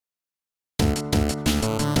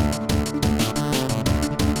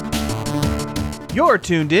You're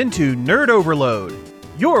tuned in to Nerd Overload,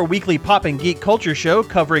 your weekly pop and geek culture show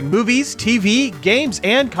covering movies, TV, games,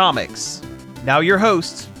 and comics. Now your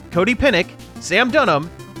hosts, Cody Pinnick, Sam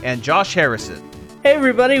Dunham, and Josh Harrison. Hey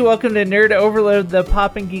everybody, welcome to Nerd Overload, the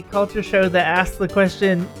pop and geek culture show that asks the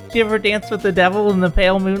question, do you ever dance with the devil in the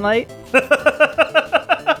pale moonlight?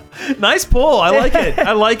 Nice pull, I like it,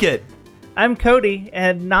 I like it. I'm Cody,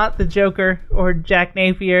 and not the Joker or Jack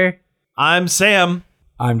Napier. I'm Sam.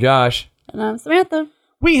 I'm Josh. And I'm Samantha.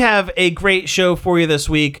 We have a great show for you this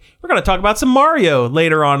week. We're going to talk about some Mario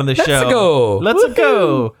later on in the show. Let's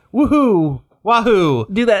go. Woohoo. Wahoo.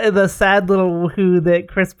 Do the sad little woohoo that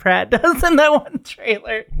Chris Pratt does in that one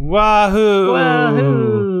trailer. Wahoo.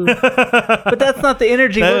 Wahoo. But that's not the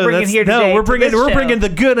energy we're bringing here today. No, we're bringing the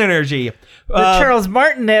good energy. The Charles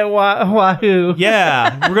Martin at Wahoo.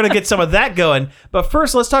 Yeah, we're going to get some of that going. But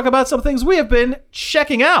first, let's talk about some things we have been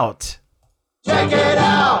checking out. Check it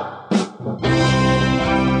out!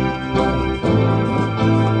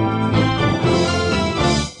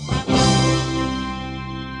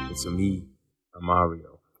 It's me,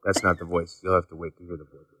 Mario. That's not the voice. You'll have to wait to hear the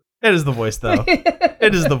voice. It is the voice, though.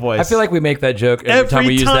 It is the voice. I feel like we make that joke every time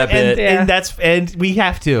we use that bit. And we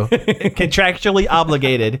have to. Contractually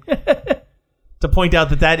obligated to point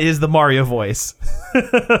out that is the Mario voice.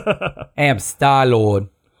 I am Star-Lord.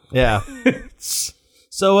 Yeah.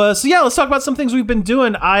 So let's talk about some things we've been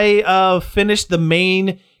doing. I finished the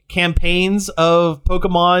main campaigns of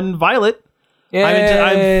Pokemon Violet.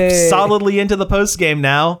 I'm solidly into the post game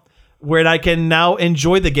now, where I can now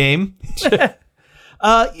enjoy the game.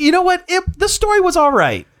 You know what? The story was all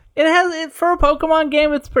right. For a Pokemon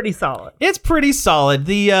game, it's pretty solid. It's pretty solid.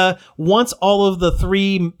 The once all of the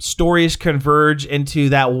three stories converge into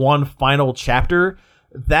that one final chapter,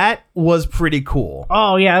 that was pretty cool.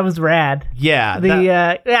 Oh yeah, it was rad. Yeah.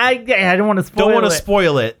 I don't want to spoil it. Don't want to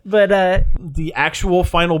spoil it. But the actual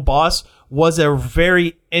final boss was a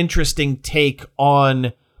very interesting take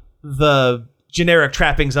on the generic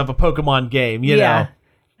trappings of a Pokemon game, you know.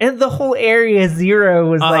 And the whole Area Zero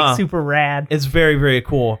was like super rad. It's very, very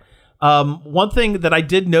cool. One thing that I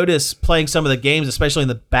did notice playing some of the games, especially in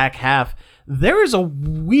the back half, there is a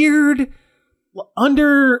weird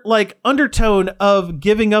undertone of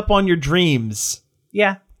giving up on your dreams.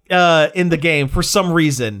 Yeah. In the game for some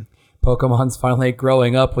reason. Pokemon's finally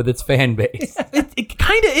growing up with its fan base. It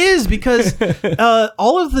kind of is, because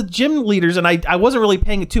all of the gym leaders, and I wasn't really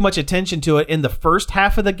paying too much attention to it in the first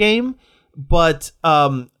half of the game, but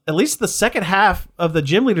at least the second half of the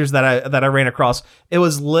gym leaders that I ran across, it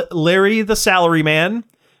was Larry the Salaryman,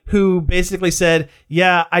 who basically said,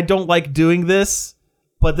 yeah, I don't like doing this,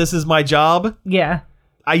 but this is my job. Yeah.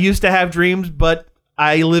 I used to have dreams, but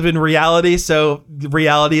I live in reality, so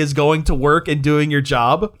reality is going to work and doing your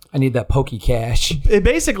job. I need that Poke Cash.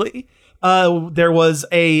 Basically, there was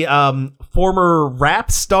a former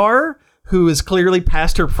rap star who is clearly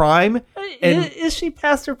past her prime. And is she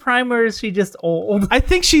past her prime, or is she just old? I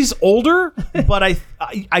think she's older, but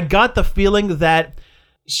I got the feeling that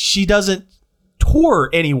she doesn't tour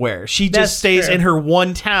anywhere. She just stays in her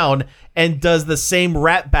one town and does the same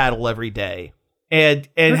rap battle every day. And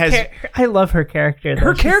I love her character. Though.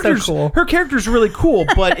 Her character's so cool. Her character's really cool,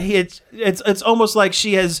 but it's almost like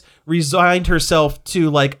she has resigned herself to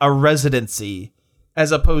like a residency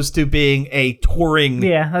as opposed to being a touring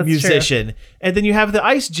musician. True. And then you have the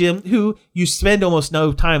Ice Gym, who you spend almost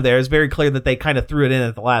no time there. It's very clear that they kind of threw it in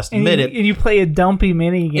at the last minute. And you play a dumpy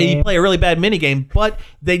mini game. And you play a really bad mini game, but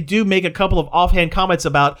they do make a couple of offhand comments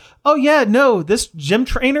about, oh yeah, no, this gym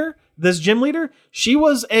trainer, this gym leader, she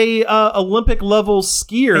was a Olympic level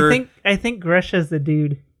skier. I think Gresha's the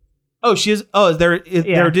dude. Oh, she is. Oh, is there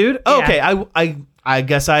a dude? Oh, yeah. Okay, I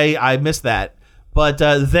guess I missed that. But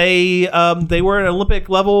they were an Olympic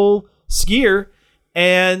level skier,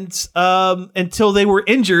 and until they were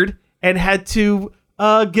injured and had to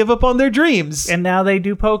give up on their dreams. And now they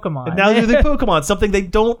do Pokemon. Something they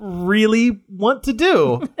don't really want to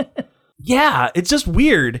do. Yeah, it's just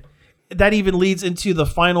weird. That even leads into the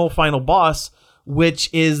final boss, which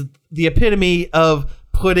is the epitome of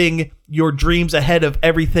putting your dreams ahead of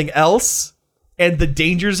everything else and the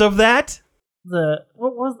dangers of that.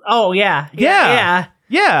 Yeah.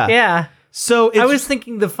 So I was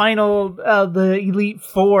thinking the final, the Elite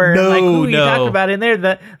Four. No, who you talking about in there?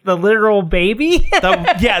 The literal baby.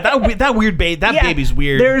 that weird baby. Baby's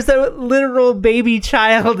weird. There's a literal baby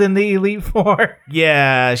child in the Elite Four.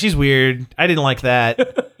 Yeah, she's weird. I didn't like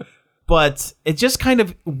that. But it's just kind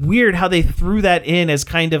of weird how they threw that in as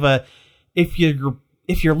kind of a if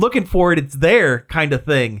you're looking for it, it's there kind of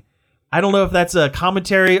thing. I don't know if that's a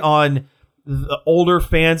commentary on the older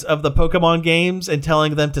fans of the Pokemon games and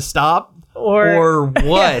telling them to stop, Or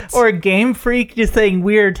what? Or Game Freak just saying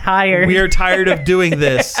we're tired. We are tired of doing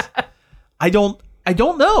this. I don't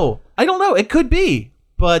know. It could be,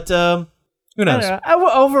 but who knows?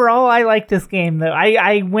 Overall, I like this game though.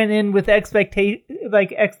 I went in with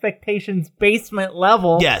expectations basement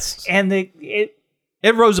level. Yes, and it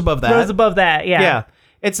rose above that. Rose above that. Yeah. Yeah.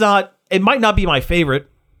 It's not. It might not be my favorite,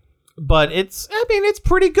 but it's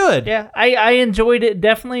pretty good. Yeah. I enjoyed it.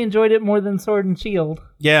 Definitely enjoyed it more than Sword and Shield.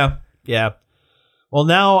 Yeah. Yeah. Well,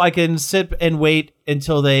 now I can sit and wait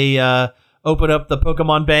until they open up the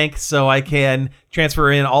Pokemon Bank so I can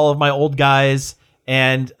transfer in all of my old guys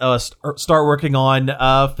and start working on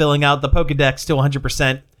filling out the Pokedex to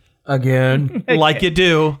 100%. Again. Like you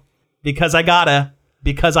do. Because I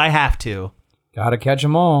have to. Gotta catch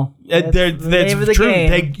them all. That's the name of the true.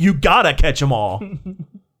 game. You gotta catch them all.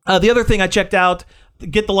 The other thing I checked out,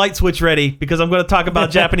 get the light switch ready because I'm going to talk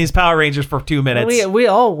about Japanese Power Rangers for 2 minutes. We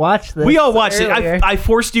all watched this. We all watched earlier. it. I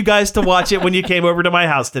forced you guys to watch it when you came over to my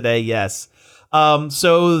house today. Yes.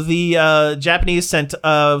 So the Japanese Super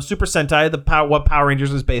Sentai, what Power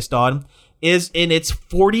Rangers is based on, is in its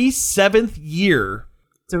 47th year.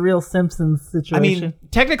 It's a real Simpsons situation. I mean,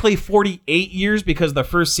 technically 48 years because the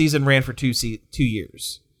first season ran for 2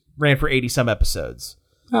 years. Ran for 80 some episodes.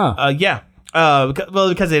 Huh. Yeah.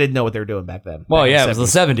 Because they didn't know what they were doing back then. Well, back yeah, in it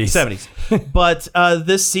was the 70s. 70s. But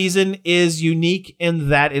this season is unique in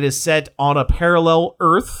that it is set on a parallel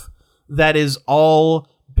Earth that is all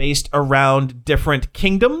based around different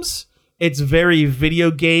kingdoms. It's very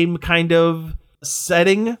video game kind of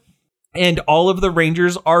setting. And all of the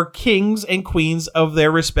Rangers are kings and queens of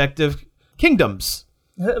their respective kingdoms.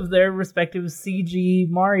 Of their respective CG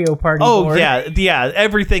Mario Party Oh, board. yeah,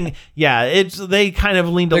 everything. Yeah, they kind of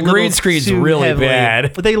leaned a little green screen's too really heavily.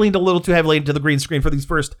 bad. They leaned a little too heavily into the green screen for these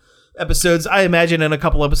first episodes. I imagine in a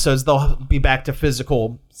couple episodes they'll be back to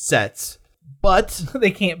physical sets. But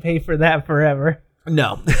They can't pay for that forever.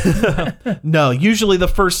 no. No, usually the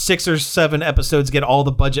first 6 or 7 episodes get all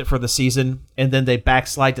the budget for the season, and then they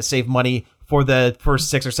backslide to save money for the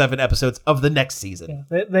first 6 or 7 episodes of the next season.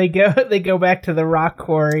 Yeah, they go back to the rock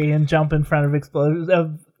quarry and jump in front of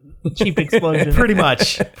cheap explosions. Pretty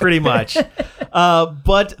much.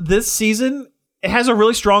 But this season, it has a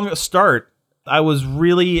really strong start. I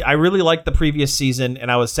really liked the previous season,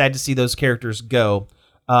 and I was sad to see those characters go.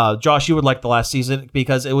 Josh, you would like the last season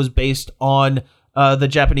because it was based on the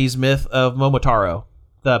Japanese myth of Momotaro,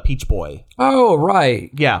 the Peach Boy. Oh,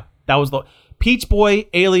 right. Yeah, that was the Peach Boy,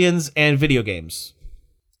 aliens, and video games.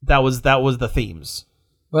 That was the themes.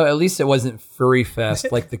 Well, at least it wasn't Furry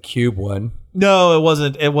Fest like the Cube one. No, it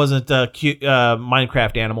wasn't. It wasn't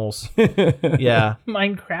Minecraft animals. Yeah,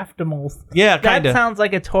 Minecraftimals. yeah, That kind of. sounds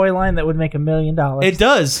like a toy line that would make $1 million. It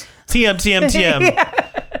does.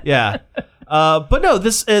 TM. Yeah. But no,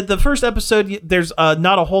 this the first episode. There's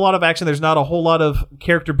not a whole lot of action. There's not a whole lot of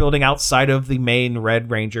character building outside of the main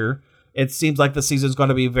Red Ranger. It seems like the season's going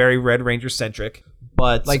to be very Red Ranger centric,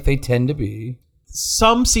 but Like they tend to be.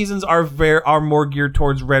 some seasons are more geared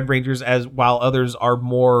towards Red Rangers, while others are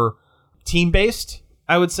more team based.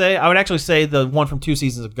 I would actually say the one from 2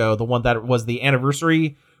 seasons ago, the one that was the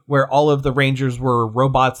anniversary, where all of the Rangers were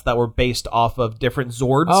robots that were based off of different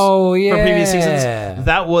Zords. Oh, yeah. From previous seasons.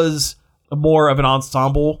 That was more of an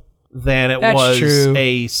ensemble than it That's was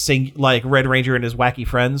true. like Red Ranger and his wacky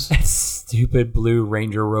friends. Stupid Blue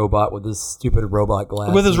Ranger robot with his stupid robot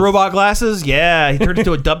glasses. With his robot glasses, yeah, he turned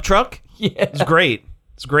into a dump truck. Yeah. It's great.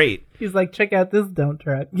 He's like, check out this dump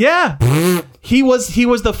truck. Yeah, he was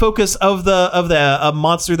the focus of the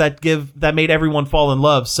monster that made everyone fall in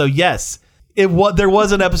love. So yes, there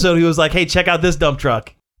was an episode he was like, hey, check out this dump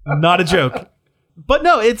truck. Not a joke. But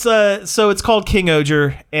no, it's called King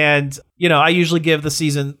Oger, and I usually give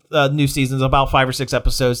the new seasons about 5 or 6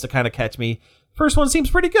 episodes to kind of catch me. First one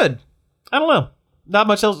seems pretty good. I don't know, not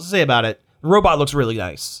much else to say about it. The robot looks really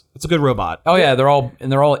nice. It's a good robot. Oh yeah, they're all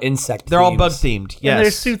insect. They're all themes. bug themed. Yes, And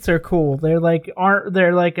their suits are cool. They're like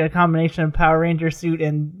a combination of Power Ranger suit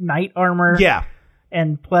and knight armor. Yeah,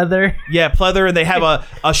 And pleather. yeah, pleather, and they have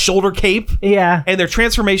a shoulder cape. Yeah. And their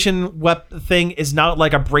transformation thing is not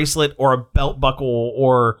like a bracelet or a belt buckle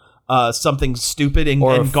or something stupid and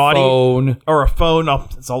gaudy. Phone. Or a phone. Oh,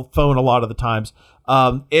 it's a phone a lot of the times.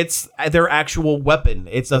 It's their actual weapon.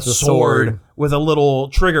 It's a sword with a little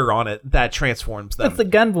trigger on it that transforms them. That's a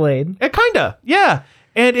gunblade. Kinda, yeah.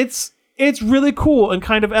 And it's really cool and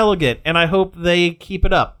kind of elegant, and I hope they keep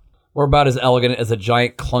it up. We're about as elegant as a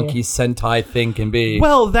giant clunky Sentai thing can be.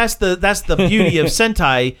 Well, that's the beauty of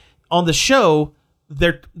Sentai. On the show,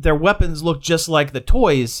 their weapons look just like the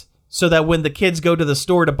toys, so that when the kids go to the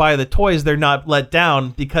store to buy the toys, they're not let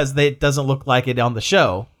down because it doesn't look like it on the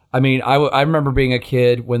show. I mean, I remember being a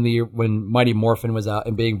kid when Mighty Morphin was out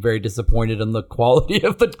and being very disappointed in the quality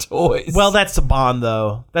of the toys. Well, that's Saban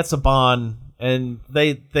though. That's Saban, and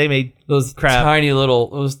they made those crap.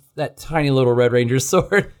 that tiny little Red Ranger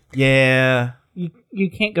sword. Yeah. You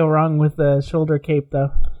can't go wrong with the shoulder cape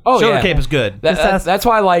though. Oh, Shoulder yeah. cape is good. That's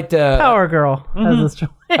why I liked Power Girl has this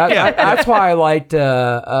shoulder. That's why I liked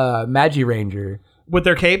Magi Ranger With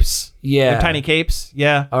their capes. Yeah. Their tiny capes.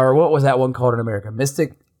 Yeah. or what was that one called in America?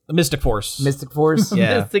 Mystic Force. Force.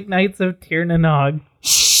 Yeah. Mystic Knights of Tir na Nog.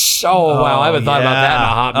 Oh wow, I haven't thought about that in a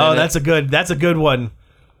hot minute. Oh, that's a good one.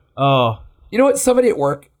 Oh. You know what? Somebody at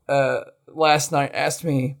work last night asked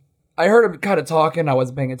me. I heard them kind of talking. I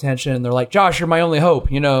wasn't paying attention, and they're like, "Josh, you're my only hope.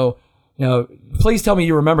 You know, please tell me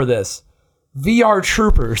you remember this. VR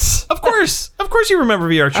Troopers." Of course you remember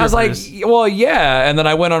VR Troopers. I was like, "Well, yeah." And then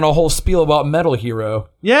I went on a whole spiel about Metal Hero.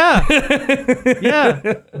 yeah. Yeah.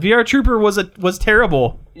 VR Trooper was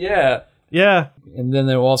terrible. Yeah. Yeah. And then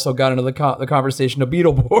they also got into the conversation of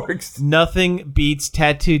Beetleborgs. Nothing beats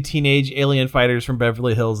tattooed teenage alien fighters from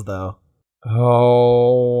Beverly Hills, though.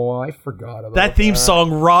 Oh, I forgot about That theme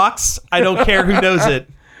song rocks. I don't care who knows it.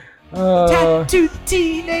 Tattooed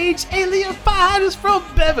teenage alien fighters from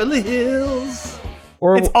Beverly Hills.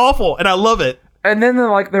 It's awful, and I love it. And then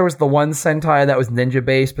there was the one Sentai that was ninja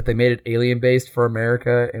based, but they made it alien based for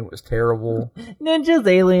America, and it was terrible. Ninjas,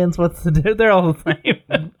 aliens, what's the difference? They're all the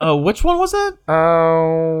same. Oh, which one was that?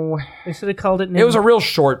 Oh, They should have called it it was a real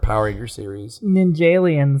short Power Ranger series. Ninja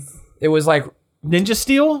Aliens. It was like Ninja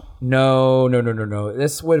Steel? no.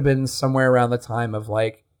 This would have been somewhere around the time of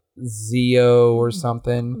like Zeo or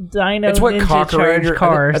something. Dino It's what Ninja Cocker Charge Ranger.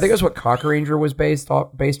 Cars. I think it's what Cocker Ranger was based from.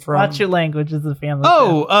 Watch Your Language is a family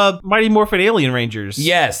show. Oh, Mighty Morphin Alien Rangers.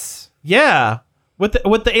 Yes. Yeah. With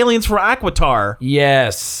the aliens from Aquatar.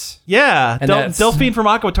 Yes. Yeah. And that's- Delphine from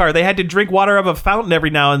Aquatar. They had to drink water out of a fountain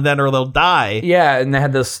every now and then or they'll die. Yeah, and they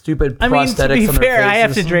had those stupid prosthetics I mean, to be on their fair, I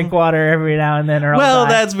have to faces. drink water every now and then or Well, I'll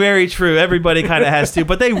die. that's very true. Everybody kind of has to,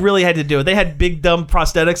 but they really had to do it. They had big dumb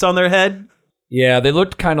prosthetics on their head. Yeah, they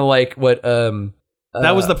looked kind of like what.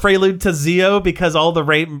 That was the prelude to Zeo because all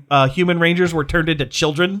the human rangers were turned into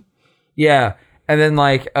children, Yeah, and then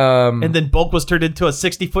and then Bulk was turned into a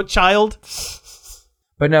 60-foot child.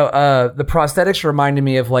 But no, the prosthetics reminded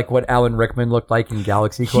me of like what Alan Rickman looked like in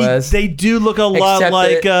Galaxy Quest. They do look a lot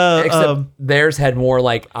like except theirs had more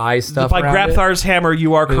like eye stuff. by around it. Grabthar's hammer.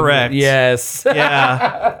 You are correct. Yes.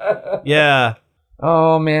 Yeah. Yeah.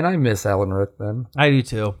 Oh man, I miss Alan Rickman. I do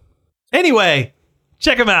too. Anyway,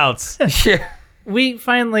 check them out. Yeah. We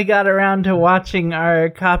finally got around to watching our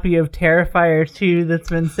copy of Terrifier 2 that's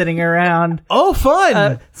been sitting around. Oh,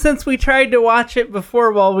 fun! Since we tried to watch it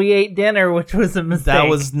before while we ate dinner, which was a mistake. That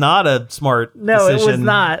was not a smart No, decision. it was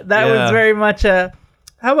not. That Yeah. was very much a,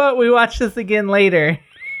 how about we watch this again later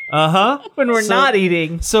Uh-huh. when we're not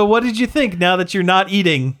eating? So what did you think now that you're not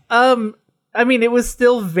eating? I mean, it was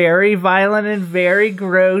still very violent and very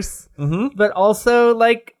gross, but also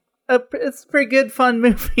like it's a pretty good fun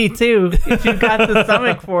movie too if you've got the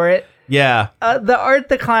stomach for it. Yeah. The Art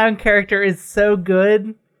the Clown character is so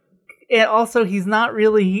good, and also he's not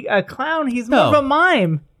really a clown; he's more of a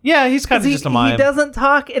mime. Yeah, he's kind of just a mime. He doesn't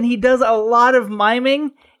talk, and he does a lot of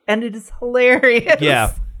miming, and it is hilarious.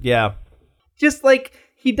 Yeah. Yeah. Just like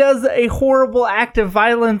he does a horrible act of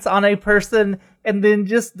violence on a person and then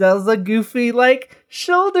just does a goofy like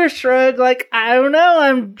shoulder shrug like I don't know,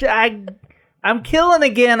 I'm killing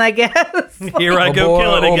again, I guess. Here I go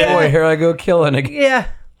killing again. Oh boy, here I go killing again. Yeah.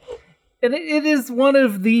 And it is one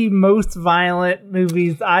of the most violent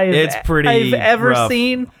movies It's pretty I've ever rough.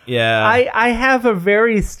 seen. Yeah. I have a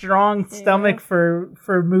very strong stomach for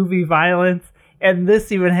movie violence, and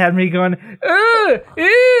this even had me going, "Ugh,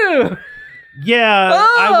 ew." Yeah,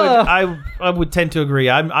 Oh! I would tend to agree.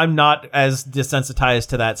 I'm not as desensitized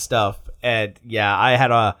to that stuff, and yeah, I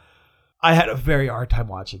had a very hard time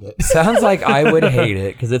watching it. Sounds like I would hate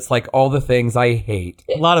it because it's like all the things I hate: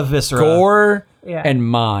 A lot of viscera. gore Yeah. and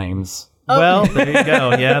mimes. Well, there you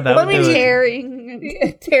go. Yeah, that Let would me do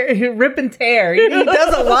it. tear, rip and tear. He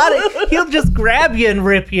does a lot of. He'll just grab you and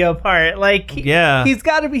rip you apart. Like, Yeah. he's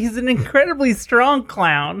got to be. He's an incredibly strong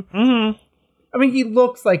clown. Mm-hmm. I mean, he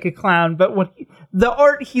looks like a clown, but the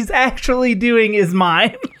art he's actually doing is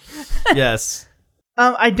mime. Yes.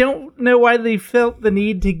 I don't know why they felt the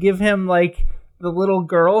need to give him like the little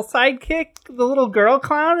girl sidekick, the little girl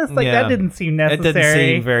clown. It's like Yeah. that didn't seem It necessary. didn't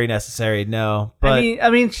seem very necessary. No, but I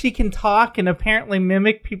mean, she can talk and apparently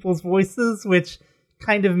mimic people's voices, which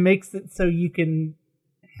kind of makes it so you can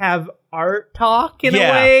have art talk in a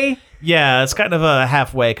Yeah. way. yeah, it's kind of a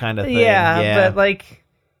halfway kind of thing. Yeah, but like,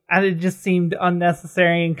 it just seemed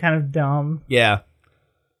unnecessary and kind of dumb. yeah.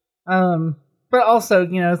 But also,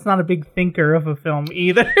 it's not a big thinker of a film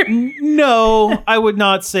either. No, I would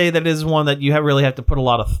not say that is one that you really have to put a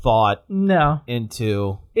lot of thought No.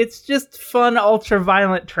 into. It's just fun,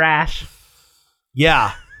 ultra-violent trash.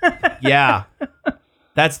 Yeah. Yeah.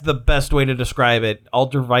 That's the best way to describe it.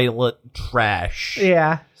 Ultraviolet trash.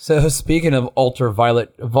 Yeah. So speaking of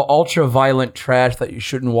ultraviolet trash that you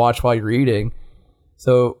shouldn't watch while you're eating,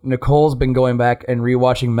 so Nicole's been going back and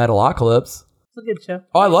rewatching Metalocalypse. It's a good show.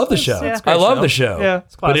 Oh, I love the show. yeah. I love show. the show. Yeah,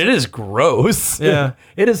 it's but classic. it is gross. Yeah.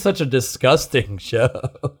 It is such a disgusting show.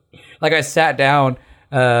 Like I sat down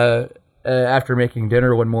after making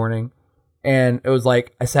dinner one morning, and it was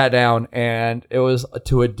like I sat down and it was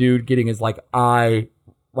to a dude getting his eye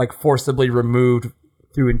forcibly removed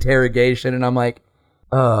through interrogation, and I'm like,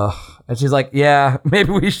 ugh. And she's like, yeah,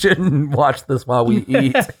 maybe we shouldn't watch this while we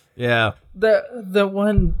eat. Yeah. The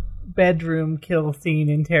one bedroom kill scene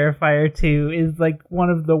in Terrifier 2 is one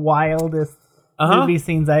of the wildest movie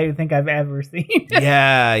scenes I think I've ever seen.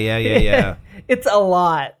 Yeah. It's a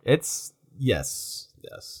lot. It's yes.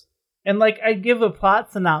 And I give a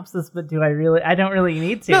plot synopsis, but I don't really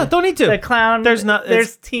need to. No, don't need to. The clown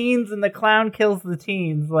There's teens and the clown kills the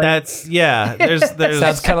teens. that's there's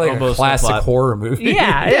Sounds kind of like a almost no classic plot. horror movie.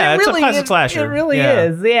 Yeah, Yeah, it it's a really, classic slasher. It really Yeah.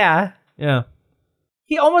 is, yeah. Yeah.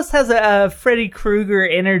 He almost has a Freddy Krueger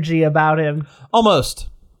energy about him. Almost.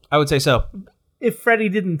 I would say so. If Freddy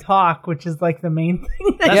didn't talk, which is the main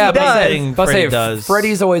thing that That's he the big does. thing But Freddy say does.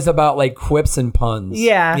 Freddy's always about quips and puns.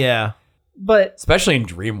 Yeah, Yeah. but Especially in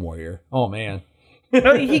Dream Warrior. Oh man.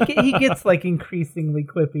 he gets increasingly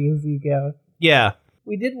quippy as you go. Yeah.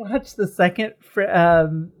 We did watch the second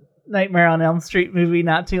Nightmare on Elm Street movie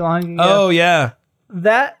not too long ago. Oh yeah.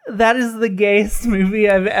 That is the gayest movie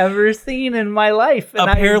I've ever seen in my life. And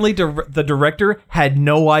Apparently the director had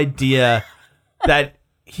no idea that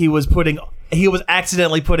he was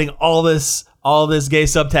accidentally putting all this gay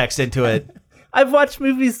subtext into it. I've watched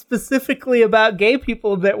movies specifically about gay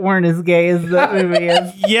people that weren't as gay as that movie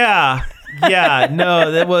is. Yeah. No,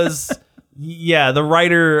 that was the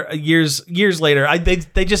writer years later.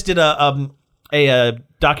 They just did a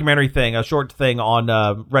documentary thing, a short thing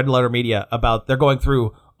on Red Letter Media about they're going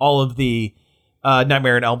through all of the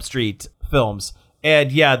Nightmare on Elm Street films.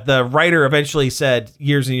 And the writer eventually said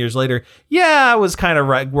years and years later, I was kind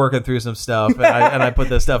of working through some stuff and I put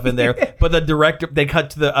this stuff in there. But the director, they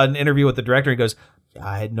cut to an interview with the director and he goes,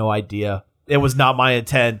 I had no idea. It was not my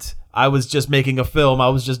intent. I was just making a film. I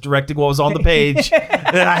was just directing what was on the page.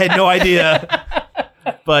 And I had no idea.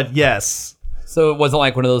 But yes. So it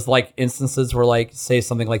wasn't one of those instances where say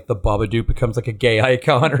something like the Babadook becomes a gay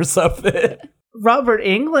icon or something. Robert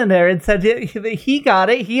Englander had said he got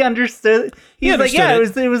it. He understood. He's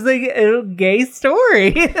understood it was a gay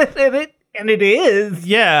story, and it is.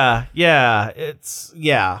 Yeah. It's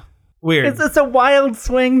weird. It's a wild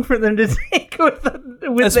swing for them to take with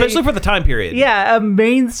especially for the time period. a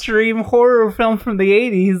mainstream horror film from the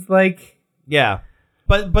 80s. Yeah.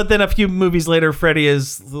 But then a few movies later, Freddy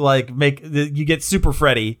is you get Super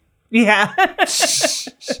Freddy Yeah.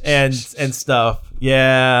 and stuff.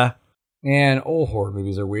 Yeah. And old horror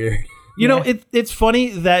movies are weird. You know, it's funny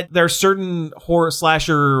that there are certain horror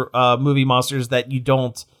slasher movie monsters that you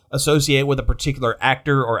don't associate with a particular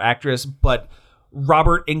actor or actress, but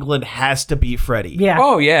Robert Englund has to be Freddy. Yeah.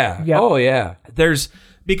 Oh, yeah. Yep. Oh, yeah.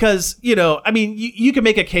 Because, you can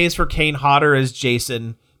make a case for Kane Hodder as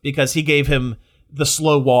Jason because he gave him the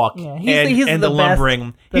slow walk Yeah, and the best-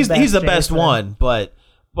 lumbering. He's the best Jason. one, but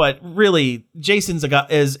really, Jason's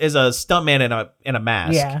is a stuntman in a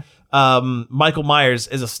mask. Yeah. Michael Myers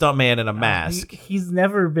is a stuntman in a mask. He's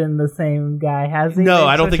never been the same guy, has he? No, They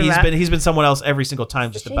I don't switch think him out? he's been someone else every single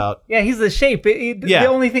time, just about. Yeah, he's the shape. Yeah. The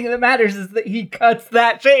only thing that matters is that he cuts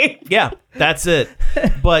that shape. Yeah, that's it.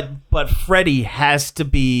 but Freddy has to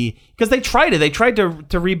be, because they tried it. They tried to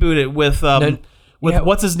reboot it with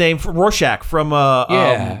what's his name, Rorschach from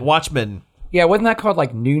Watchmen. Yeah, wasn't that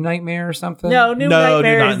called New Nightmare or something? No, New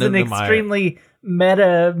Nightmare is an New Nightmare. extremely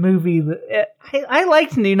meta movie. I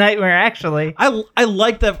liked New Nightmare, actually. I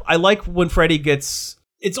like that. I like when Freddy gets.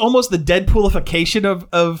 It's almost the Deadpoolification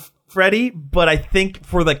of Freddy, but I think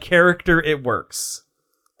for the character it works.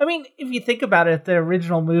 I mean, if you think about it, the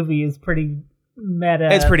original movie is pretty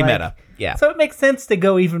meta. It's pretty meta. Yeah. So it makes sense to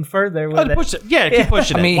go even further with it. Push it. Yeah, keep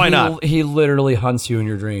pushing I mean, it. Why not? He literally hunts you in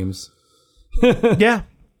your dreams. Yeah.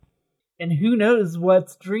 And who knows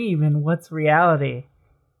what's dream and what's reality?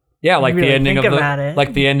 Yeah, like really the ending think of about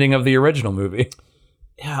it. the ending of the original movie.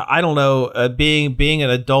 Yeah, I don't know. Being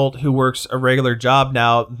an adult who works a regular job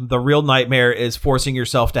now, the real nightmare is forcing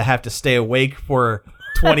yourself to have to stay awake for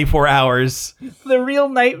 24 hours The real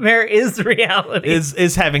nightmare is reality.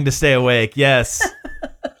 is having to stay awake. Yes.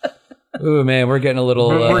 Ooh, man, we're getting a little...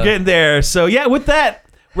 We're getting there. So yeah, with that,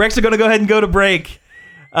 we're actually going to go ahead and go to break.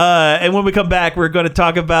 And when we come back, we're going to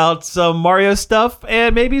talk about some Mario stuff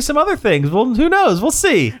and maybe some other things. Well, who knows? We'll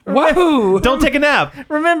see. Wahoo! Don't take a nap.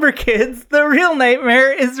 Remember, kids, the real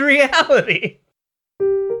nightmare is reality.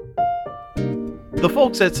 The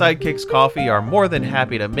folks at Sidekicks Coffee are more than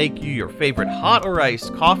happy to make you your favorite hot or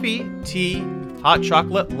iced coffee, tea, hot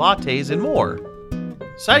chocolate, lattes, and more.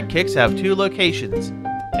 Sidekicks have 2 locations.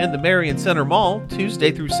 In the Marion Center Mall,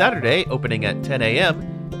 Tuesday through Saturday, opening at 10 a.m.,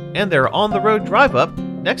 and their on-the-road drive-up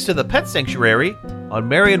next to the Pet Sanctuary on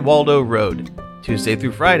Marion Waldo Road, Tuesday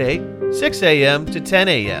through Friday, 6 a.m. to 10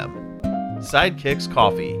 a.m. Sidekicks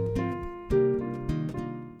Coffee.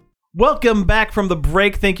 Welcome back from the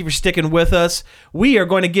break. Thank you for sticking with us. We are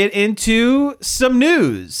going to get into some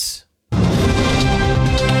news. Do the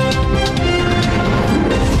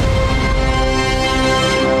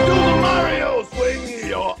Mario! Swing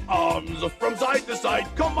your arms from side to side.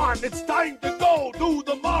 Come on, it's time to go. Do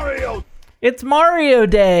the Mario. It's Mario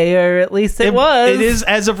Day, or at least it was. It is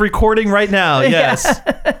as of recording right now. Yes.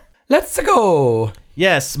 Let's go.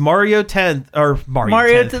 Yes, Mario 10th or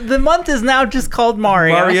Mario 10th. The month is now just called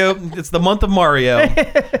Mario. Mario, it's the month of Mario.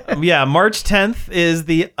 Yeah, March 10th is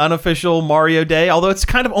the unofficial Mario Day, although it's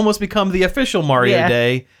kind of almost become the official Mario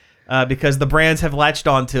Day because the brands have latched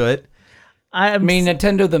onto it. I mean,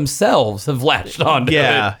 Nintendo themselves have latched onto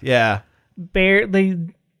it. Yeah.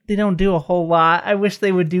 They don't do a whole lot. I wish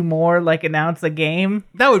they would do more, like announce a game.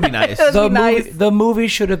 That would be nice. The movie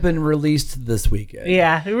should have been released this weekend.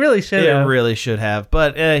 Yeah, it really should It have. really should have,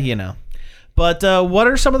 but you know. But what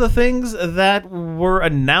are some of the things that were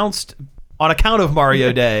announced on account of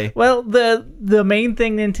Mario Day? Well, the main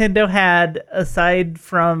thing Nintendo had, aside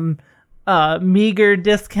from meager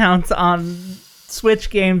discounts on Switch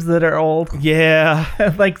games that are old,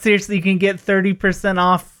 Yeah. like seriously, you can get 30%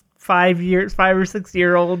 off 5 or 6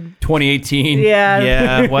 year old 2018.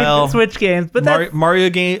 Yeah, well, Switch games, but Mario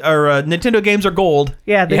game or Nintendo games are gold.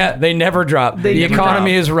 They never drop. The never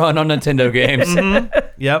economy is run on Nintendo games.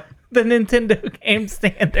 Yep. the Nintendo game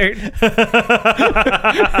standard.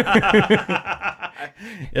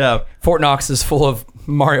 Yeah. Fort Knox is full of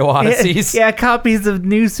Mario Odysseys. Yeah, copies of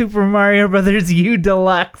New Super Mario Brothers U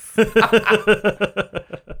Deluxe.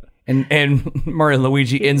 and Mario and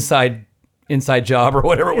Luigi Inside Job or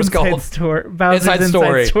whatever it was called. Bowser's Inside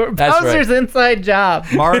Story. That's Bowser's right. Inside Job.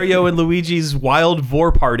 Mario and Luigi's Wild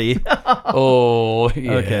Vor Party. Oh,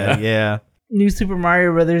 yeah. Okay, yeah. New Super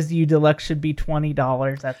Mario Brothers U Deluxe should be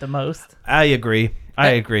 $20 at the most. I agree.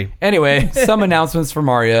 Anyway, some announcements for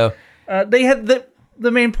Mario. They had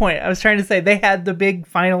the main point I was trying to say. They had the big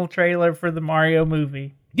final trailer for the Mario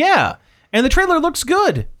movie. Yeah. And the trailer looks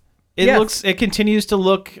good. It continues to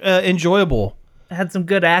look enjoyable. It had some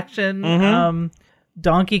good action. Mm-hmm.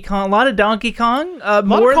 Donkey Kong, a lot of Donkey Kong.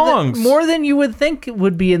 More than you would think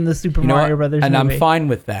would be in the Super Mario Brothers and movie. I'm fine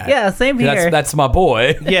with that. Yeah, same here. That's my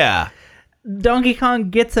boy. Yeah. Donkey Kong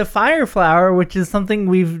gets a fire flower, which is something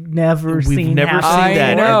we've never seen happen.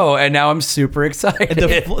 I know, and now I'm super excited.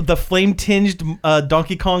 The flame tinged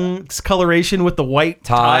Donkey Kong's coloration with the white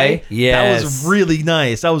tie. Yes. That was really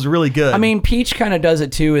nice. That was really good. I mean, Peach kind of does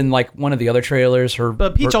it too in like one of the other trailers.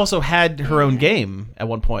 But Peach also had her own game at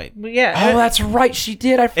one point. Yeah. Oh, that's right. She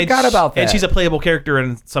did. I forgot about that. And she's a playable character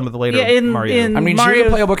in some of the later Mario. in she was a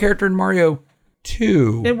playable character in Mario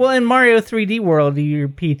 2. In Mario 3D World, you're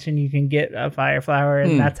Peach and you can get a fire flower,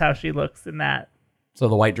 and that's how she looks in that. So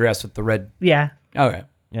the white dress with the red. Yeah. Okay.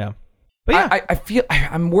 Yeah. But yeah.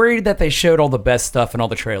 I'm worried that they showed all the best stuff in all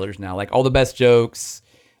the trailers now, like all the best jokes,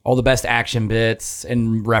 all the best action bits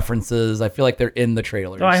and references. I feel like they're in the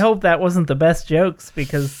trailers. So I hope that wasn't the best jokes,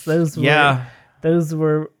 because those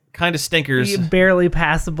were kind of stinkers. Barely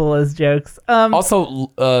passable as jokes.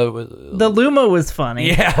 Also, the Luma was funny.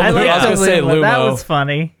 Yeah, I like I was the gonna say Luma. That Luma. was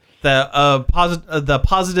funny. The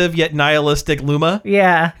positive yet nihilistic Luma.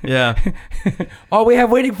 Yeah. Yeah. All we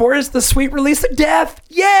have waiting for is the sweet release of death.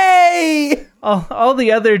 Yay! All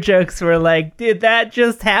the other jokes were like, did that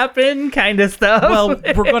just happen? Kind of stuff. Well,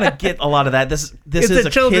 we're gonna get a lot of that. This is a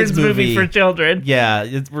children's kids movie for children.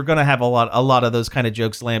 Yeah, we're gonna have a lot of those kind of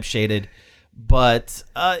jokes lampshaded, but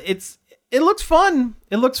it looks fun.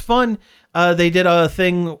 It looks fun. They did a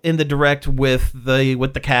thing in the direct with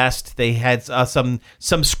the cast. They had some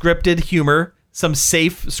scripted humor, some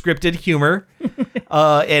safe scripted humor,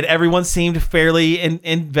 and everyone seemed fairly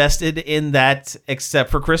invested in that,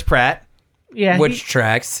 except for Chris Pratt. Yeah, which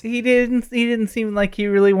tracks? He didn't seem like he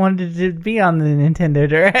really wanted to be on the Nintendo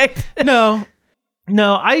Direct. No,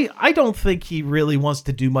 No, I don't think he really wants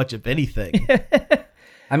to do much of anything.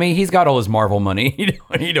 I mean, he's got all his Marvel money.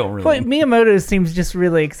 He don't really. But Miyamoto seems just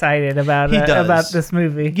really excited about He does. about this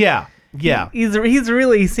movie. Yeah.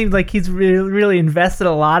 He seems like he's really invested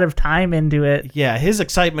a lot of time into it. Yeah, his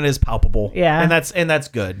excitement is palpable. Yeah. And that's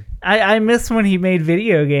good. I miss when he made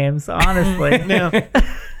video games, honestly. Yeah.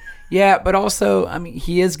 Yeah, but also, I mean,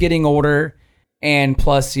 he is getting older, and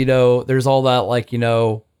plus, there's all that, like,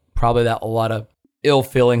 probably that a lot of ill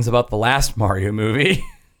feelings about the last Mario movie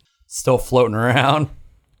still floating around.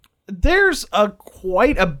 There's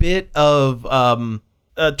quite a bit of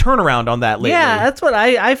turnaround on that lately. Yeah, that's what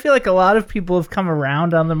I feel like a lot of people have come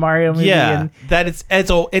around on the Mario movie. Yeah, And that it's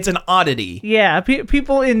an oddity. yeah,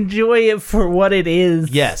 people enjoy it for what it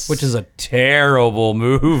is. Yes, Which is a terrible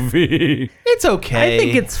movie. it's okay. I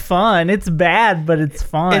think it's fun. It's bad, but it's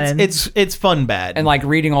fun. it's fun bad. And like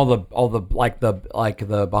reading all the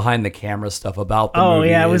behind the camera stuff about the movie.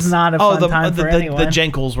 it was is- not a fun time for anyone. the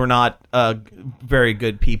Jenkels were not very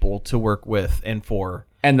good people to work with and for.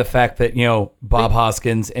 And the fact that, Bob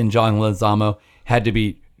Hoskins and John Leguizamo had to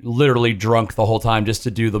be literally drunk the whole time just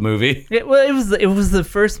to do the movie. It was the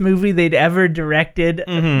first movie they'd ever directed.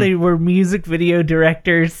 Mm-hmm. They were music video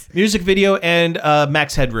directors. Music video and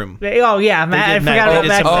Max Headroom. I forgot They about did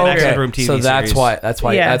Max. some Headroom. Max Headroom TV so that's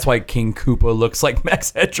series. Yeah. why King Koopa looks like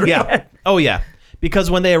Max Headroom. Yeah. Oh yeah.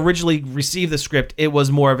 Because when they originally received the script, it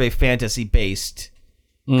was more of a fantasy-based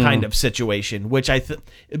kind of situation, which I think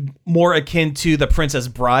more akin to The Princess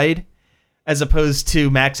Bride, as opposed to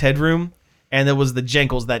Max Headroom, and it was the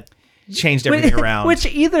Jenkels that changed everything around. Which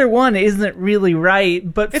either one isn't really right,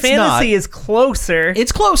 but It's fantasy not. is closer.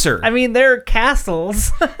 It's closer. I mean, they're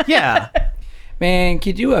castles. Yeah. Man,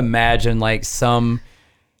 could you imagine like some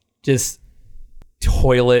just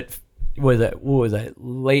toilet? What was that?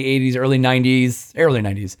 Late 80s, early 90s,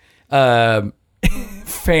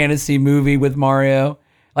 fantasy movie with Mario,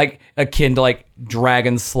 like akin to like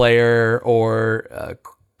Dragon Slayer or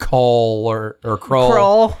Call or Krull.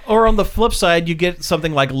 Crawl. Or on the flip side, you get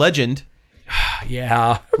something like Legend.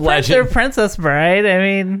 Yeah, Their Legend. Princess Bride. I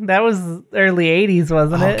mean, that was early 80s,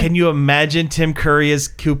 wasn't it? Can you imagine Tim Curry as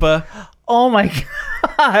Koopa? Oh my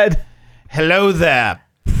god. Hello there,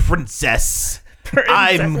 princess.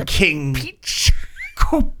 I'm King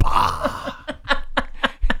Koopa.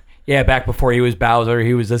 Yeah, back before he was Bowser,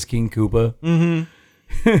 he was this King Koopa.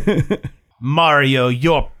 Mario,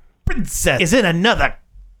 your princess is in another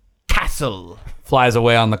castle. Flies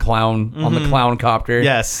away on the clown copter.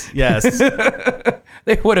 Yes.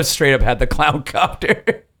 They would have straight up had the clown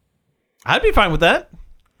copter. I'd be fine with that.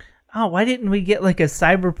 Oh, why didn't we get like a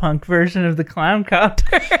cyberpunk version of the clown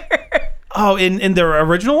copter? Oh, in their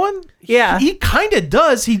original one? Yeah. He kind of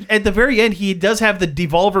does. He at the very end, he does have the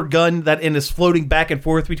devolver gun that is floating back and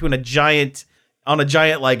forth between a giant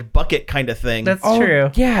like bucket kind of thing. That's true.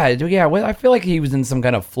 Yeah. Well, I feel like he was in some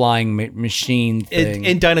kind of flying machine thing.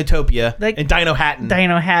 in Dinotopia, Like- in Dino Hatton.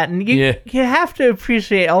 Dino Hatton. Yeah. You have to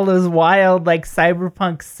appreciate all those wild like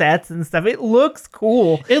cyberpunk sets and stuff. It looks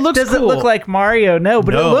cool. It looks Does it cool. look like Mario? No,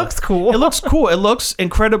 but it No. looks cool. It looks cool. It looks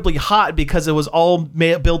incredibly hot because it was all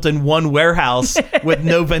built in one warehouse with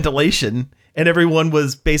no ventilation, and everyone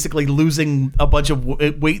was basically losing a bunch of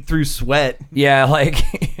weight through sweat. Yeah, like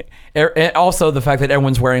and also the fact that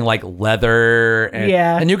everyone's wearing like leather and,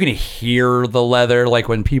 Yeah. and you can hear the leather like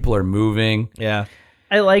when people are moving. Yeah.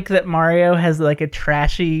 I like that Mario has like a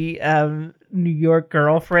trashy New York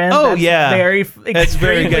girlfriend. Oh, that's yeah. That's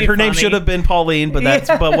very good. Her name should have been Pauline, but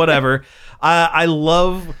but whatever. I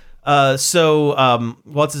love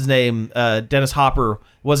what's his name? Dennis Hopper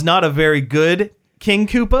was not a very good King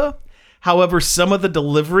Koopa. However, some of the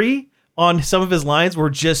delivery on some of his lines were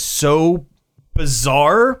just so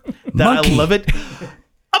bizarre that Monkey. I love it.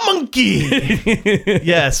 A monkey.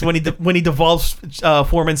 Yes, when he devolves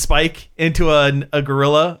Foreman Spike into a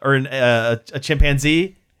gorilla or a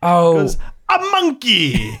chimpanzee. Oh, Goes, a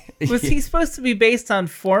monkey. Was he supposed to be based on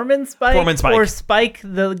Foreman Spike? Foreman Spike. Or Spike,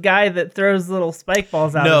 the guy that throws little spike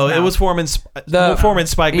balls out No, his it mouth? was Foreman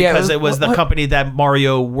Spike yeah, because it was the what- company that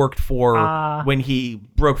Mario worked for when he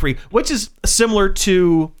broke free, which is similar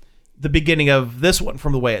to the beginning of this one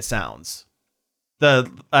from the way it sounds. The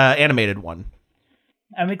animated one.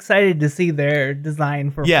 I'm excited to see their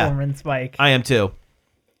design for Yeah. Foreman Spike. I am too.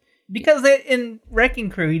 Because in Wrecking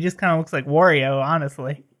Crew, he just kind of looks like Wario,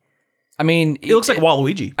 honestly. I mean, He looks like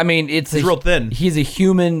Waluigi. I mean, it's He's real thin. He's a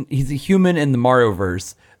human. He's a human in the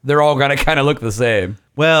Marioverse. They're all gonna kind of look the same.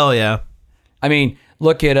 Well, yeah. I mean,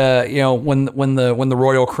 look at when the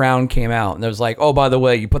royal crown came out, and it was like, oh, by the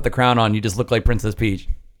way, you put the crown on, you just look like Princess Peach.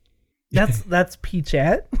 That's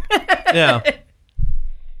Peachette. Yeah.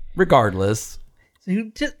 Regardless,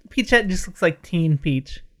 So Peachette just looks like Teen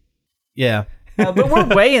Peach. Yeah. But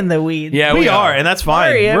we're way in the weeds. Yeah, We are, and that's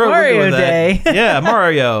fine. Mario- We're good Mario with that. Day. Yeah,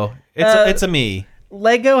 Mario. It's a me.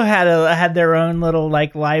 Lego had their own little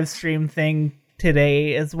like live stream thing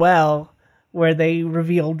today as well, where they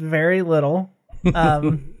revealed very little.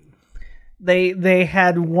 They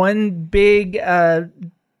had one big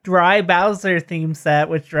Dry Bowser theme set,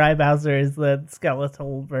 which Dry Bowser is the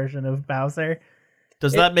skeletal version of Bowser.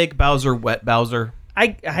 Does that make Bowser wet Bowser?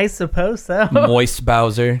 I suppose so. Moist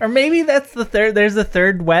Bowser. Or maybe that's the third. There's a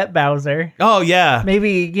third wet Bowser. Oh yeah.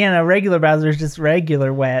 Maybe regular Bowser is just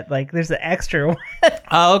regular wet. Like there's an extra wet.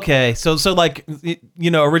 Oh, okay. So like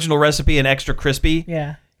original recipe and extra crispy.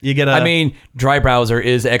 Yeah. You get a. I mean, Dry Bowser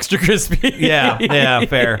is extra crispy. Yeah.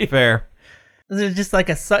 Fair. There's just like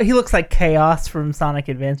he looks like Chaos from Sonic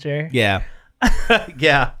Adventure. Yeah.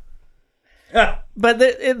 Yeah. But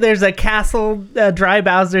there's a castle, a Dry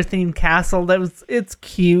Bowser themed castle it's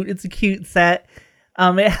cute. It's a cute set.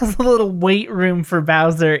 It has a little weight room for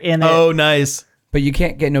Bowser in it. Oh, nice. But you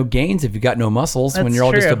can't get no gains if you got no muscles when That's you're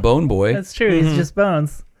all just true. a bone boy. That's true. He's just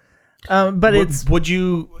bones. But Would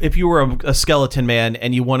you, if you were a skeleton man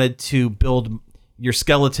and you wanted to build your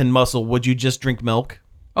skeleton muscle, would you just drink milk?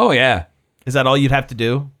 Oh yeah. Is that all you'd have to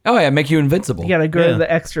do? Oh yeah, make you invincible. you gotta grow Yeah.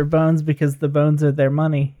 the extra bones because the bones are their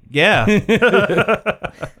money. Yeah.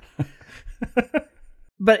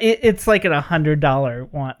 But it's like an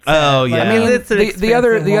 $100 want. set. Oh, Like, yeah. I mean, it's an the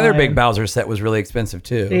other expensive big line. Bowser set was really expensive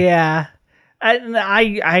too. Yeah,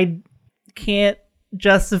 I can't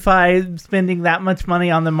justify spending that much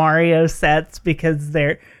money on the Mario sets because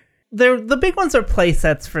they're the big ones are play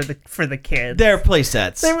sets for the kids. They're play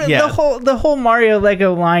sets. Yeah. The whole Mario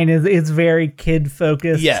Lego line is very kid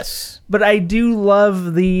focused. Yes. But I do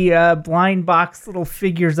love the blind box little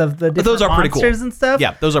figures of the different Those are pretty cool. monsters and stuff.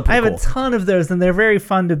 Yeah, those are pretty I have cool. a ton of those, and they're very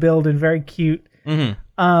fun to build and very cute.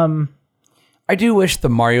 I do wish the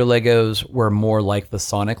Mario Legos were more like the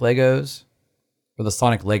Sonic Legos, or the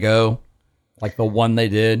Sonic Lego, like the one they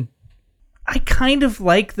did. I kind of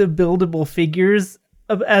like the buildable figures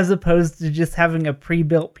as opposed to just having a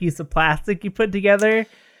pre-built piece of plastic you put together.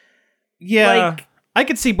 Yeah. Like- I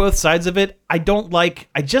could see both sides of it. I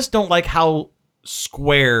just don't like how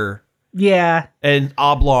square Yeah, and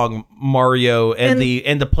oblong Mario and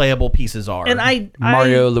And- the playable pieces are. and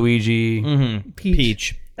Mario, Luigi.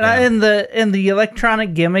 Peach. And the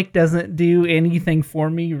electronic gimmick doesn't do anything for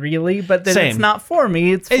me really, but then Same. it's not for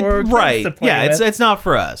me. It's for kids right. to play Yeah, with. it's not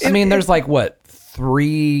for us. I mean, there's like what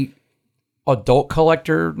 3 adult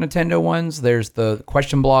collector Nintendo ones. There's the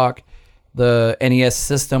Question Block, the NES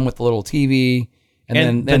system with the little TV,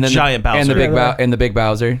 And then the giant Bowser. and the big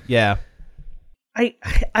Bowser. yeah.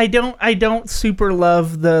 I don't super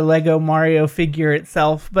love the Lego Mario figure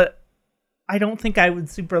itself, but I don't think I would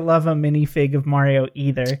super love a minifig of Mario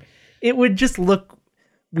either. It would just look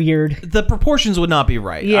weird. The proportions would not be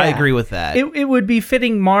right. Yeah. I agree with that. It would be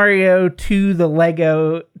fitting Mario to the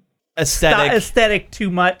Lego Aesthetic. too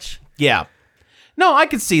much. Yeah. No, I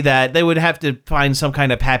could see that. They would have to find some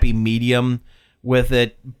kind of happy medium with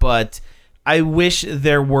it, but I wish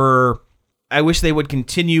they would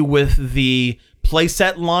continue with the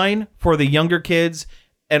playset line for the younger kids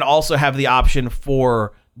and also have the option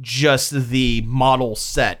for just the model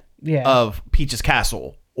set of Peach's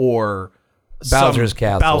Castle or Bowser's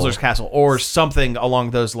Castle. Bowser's Castle or something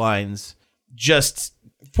along those lines. Just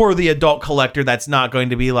for the adult collector that's not going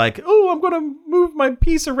to be like, oh, I'm going to move my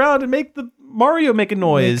piece around and make the Mario make a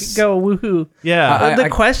noise. Go woohoo. Yeah. The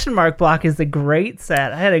question mark block is a great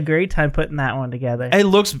set. I had a great time putting that one together. It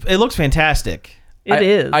looks fantastic. It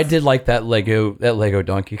is. I did like that Lego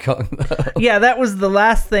Donkey Kong. Yeah, that was the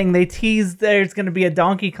last thing they teased. There's going to be a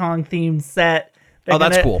Donkey Kong themed set.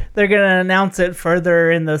 That's cool. They're going to announce it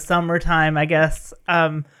further in the summertime, I guess.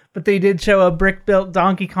 But they did show a brick built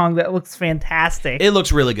Donkey Kong that looks fantastic. It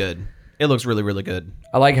looks really good. It looks really, really good.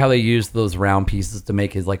 I like how they used those round pieces to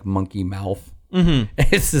make his like monkey mouth. Mm-hmm.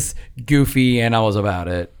 It's just goofy, and I was about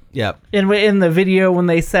it. Yep. In the video, when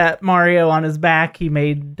they sat Mario on his back, he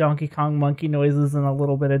made Donkey Kong monkey noises, and a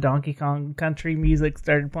little bit of Donkey Kong country music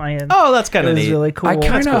started playing. Oh, that's it kind of was neat. really cool. I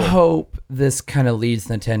kind of hope this kind of leads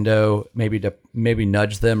Nintendo maybe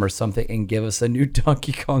nudge them or something and give us a new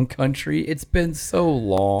Donkey Kong Country. It's been so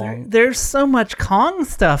long. There's so much Kong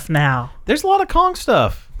stuff now. There's a lot of Kong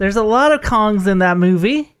stuff. There's a lot of Kongs in that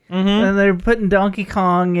movie. And they're putting Donkey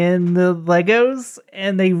Kong in the Legos,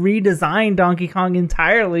 and they redesigned Donkey Kong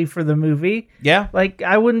entirely for the movie. Yeah. Like,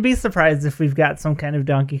 I wouldn't be surprised if we've got some kind of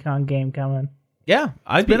Donkey Kong game coming. Yeah.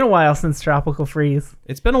 It's been a while since Tropical Freeze.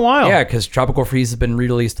 It's been a while. Yeah, because Tropical Freeze has been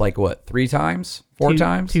re-released like what, 3 times? 4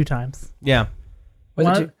 times? 2 times. Yeah.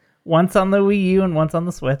 Was it Once on the Wii U and once on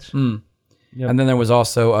the Switch. And then there was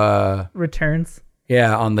also Returns.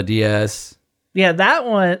 on the DS. Yeah, that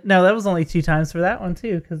one. No, that was only 2 times for that one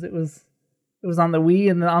too, because it was on the Wii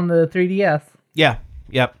and on the 3DS. Yeah.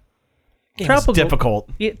 Yep. Game's Tropical- difficult.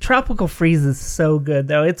 Yeah, Tropical Freeze is so good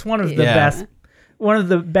though. It's one of the Yeah.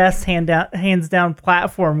 best hands down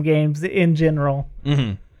platform games in general.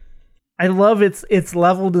 Mm-hmm. I love its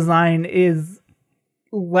level design is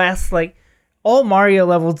less like all Mario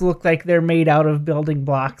levels look like they're made out of building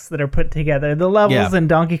blocks that are put together. The levels Yeah. in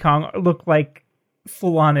Donkey Kong look like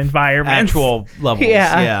full on environments. Actual levels.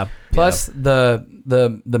 Yeah. Yeah. Plus the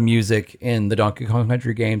music in the Donkey Kong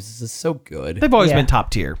Country games is just so good. They've always Yeah. been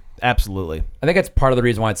top tier. Absolutely. I think that's part of the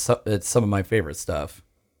reason why it's some of my favorite stuff.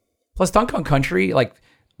 Plus Donkey Kong Country, like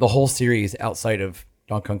the whole series outside of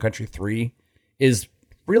Donkey Kong Country 3 is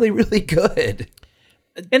really, really good.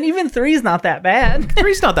 And even 3 is not that bad.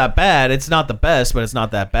 3's not that bad. It's not the best, but it's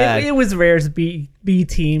not that bad. It was Rare's B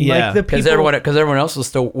team. Yeah. Like the Because people, everyone else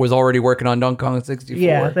was already working on Donkey Kong 64.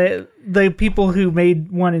 yeah, the people who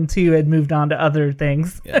made 1 and 2 had moved on to other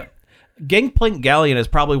things. Yeah. Gangplank Galleon is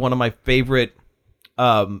probably one of my favorite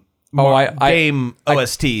game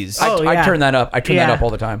OSTs. I turn that up. I turn that Yeah. up all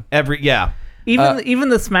the time. Even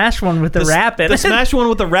the Smash one with the rap in the it. Smash one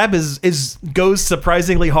with the rap goes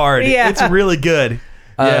surprisingly hard. Yeah. It's really good.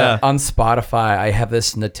 Yeah. On Spotify, I have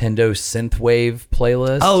this Nintendo synthwave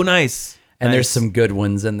playlist. Oh, nice. and Nice. there's some good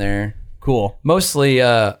ones in there. Cool. Mostly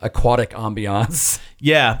aquatic ambiance.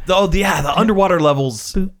 Yeah. The underwater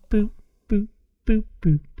levels. Boop, boop, boop, boop,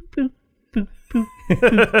 boop, boop, boop, boop, boop,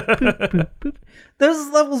 boop, boop. Those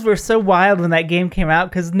levels were so wild when that game came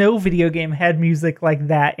out because no video game had music like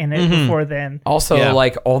that in it before then. Also, Yeah.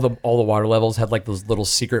 like all the water levels had like those little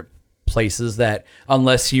secret places that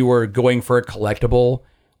unless you were going for a collectible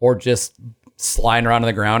or just sliding around on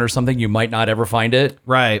the ground or something, you might not ever find it.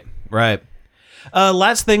 Right.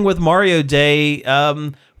 Last thing with Mario Day,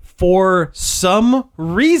 for some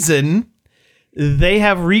reason, they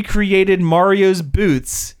have recreated Mario's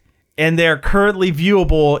boots, and they're currently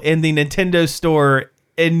viewable in the Nintendo store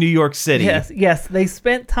in New York City. Yes, they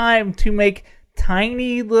spent time to make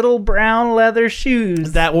tiny little brown leather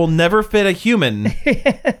shoes That will never fit a human.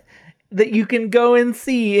 that you can go and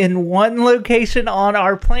see in one location on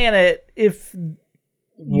our planet if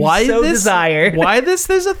Why so this desire. Why this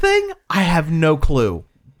is a thing? I have no clue,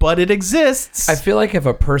 but it exists. I feel like if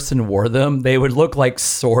a person wore them, they would look like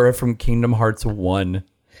Sora from Kingdom Hearts 1.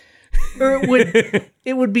 Or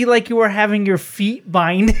it would be like you were having your feet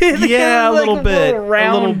binded. Yeah, a Like little bit.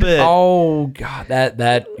 round- A little bit. Oh god, that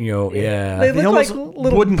yeah. They They look like almost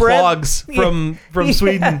little wooden bread- clogs from Yeah,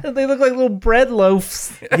 Sweden. They look like little bread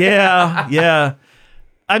loaves. Yeah.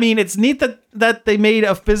 I mean, it's neat that they made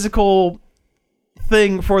a physical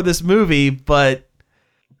thing for this movie, but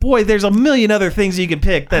boy, there's a million other things you can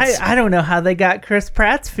pick. That's I don't know how they got Chris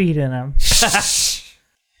Pratt's feet in them.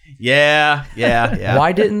 yeah.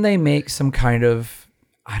 Why didn't they make some kind of,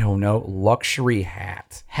 I don't know, luxury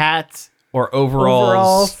hat? Hat or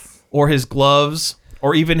overalls or his gloves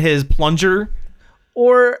or even his plunger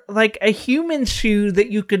Or like a human shoe that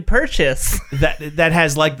you could purchase. that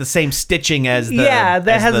has like the same stitching as the that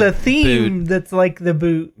as has the a theme boot. that's like the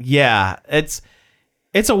boot. Yeah, it's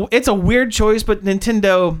a weird choice, but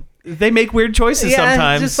Nintendo, they make weird choices Yeah,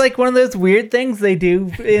 sometimes. just like one of those weird things they do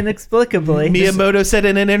inexplicably. Miyamoto said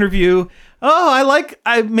in an interview,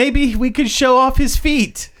 maybe we could show off his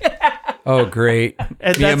feet. Oh great.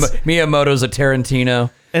 And that's- Miyamoto's a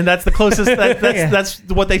Tarantino. And that's the closest. That's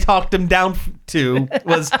what they talked him down to.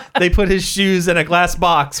 Was they put his shoes in a glass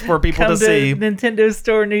box for people Come to see? Nintendo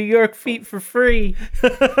Store New York feet for free.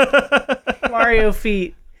 Mario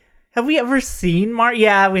feet. Have we ever seen Mario?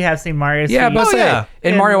 Yeah, we have seen Mario's feet. Yeah, but Oh, say, yeah.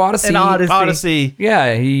 in Mario Odyssey. in Odyssey. Odyssey.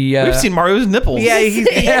 Yeah, he. We've seen Mario's nipples. Yeah, he's,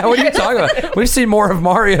 Yeah, what are you talking about? We've seen more of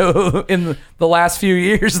Mario in the last few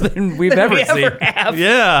years than we've ever we seen. ever have.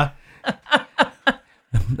 Yeah.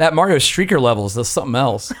 That Mario Streaker levels is something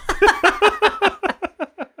else.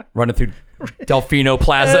 Running through Delfino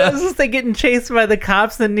Plaza. Is they getting chased by the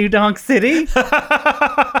cops in New Donk City?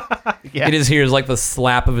 Yeah. It is here is like the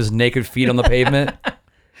slap of his naked feet on the pavement.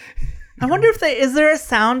 I wonder if is there a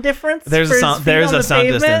sound difference? There's for a his sound. feet There's on a the sound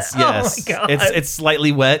pavement? distance. Yes. Oh my god! It's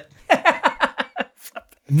slightly wet.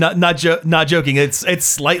 Not joking. It's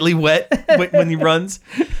slightly wet when he runs.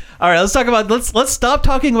 All right, let's stop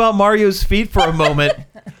talking about Mario's feet for a moment.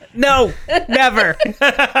 No, never.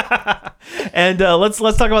 And let's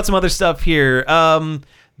talk about some other stuff here.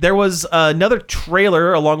 There was another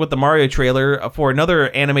trailer along with the Mario trailer for another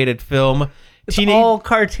animated film. It's all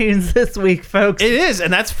cartoons this week, folks. It is,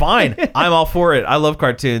 and that's fine. I'm all for it. I love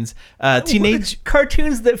cartoons. Teenage.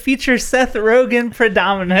 Cartoons that feature Seth Rogen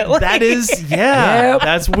predominantly. That is, yeah.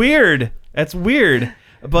 That's weird. That's weird.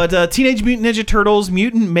 But Teenage Mutant Ninja Turtles: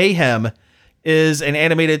 Mutant Mayhem is an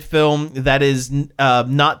animated film that is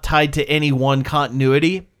not tied to any one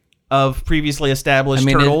continuity of previously established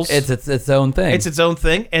Turtles. It's its own thing. It's its own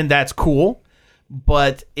thing, and that's cool.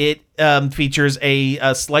 But it features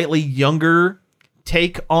a slightly younger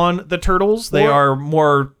take on the Turtles. They are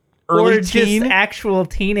more early or teen. just actual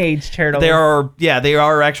teenage turtles. They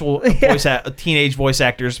are actual teenage voice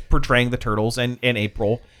actors portraying the Turtles and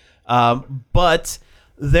April. But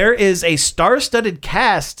there is a star-studded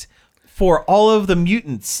cast for all of the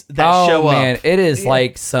mutants that show up. It is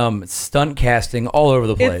like some stunt casting all over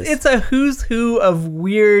the place. It's a who's who of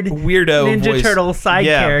weirdo Ninja Turtle side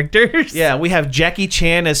characters. Yeah, we have Jackie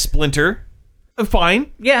Chan as Splinter.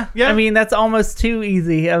 Fine. Yeah. I mean, that's almost too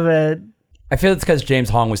easy of a... I feel it's because James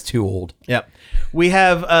Hong was too old. Yep. We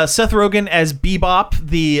have Seth Rogen as Bebop,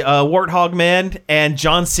 the Warthog Man, and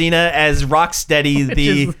John Cena as Rocksteady,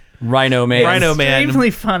 the Rhino Man.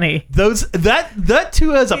 Extremely funny. That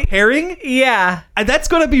two as a pairing, yeah, that's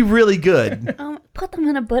going to be really good. Put them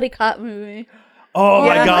in a buddy cop movie. Oh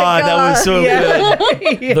my god, that was so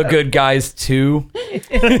good. The Good Guys 2.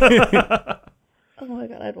 Oh my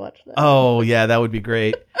god, I'd watch that. Oh yeah, that would be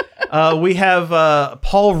great. We have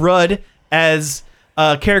Paul Rudd as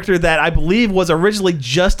a character that I believe was originally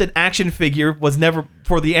just an action figure, was never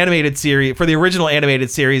for the original animated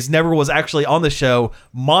series, never was actually on the show.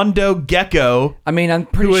 Mondo Gecko. I mean, I'm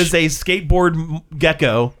pretty who is a skateboard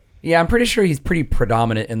gecko. Yeah, I'm pretty sure he's pretty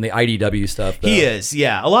predominant in the IDW stuff, though. He is,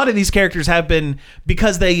 yeah. A lot of these characters have been,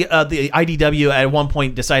 because the IDW at one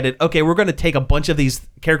point decided, okay, we're going to take a bunch of these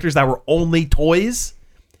characters that were only toys,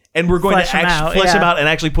 and we're going to flesh them out and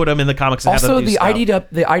actually put them in the comics. And Also, have them do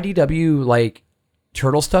the IDW like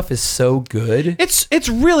turtle stuff is so good. It's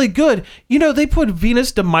really good. You know, they put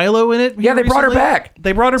Venus de Milo in it. Yeah, they brought her back.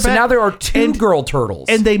 So now there are two girl turtles,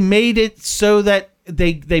 and they made it so that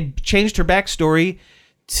they changed her backstory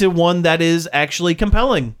to one that is actually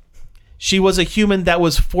compelling. She was a human that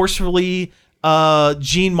was forcefully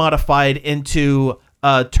gene modified into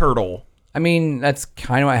a turtle. I mean, that's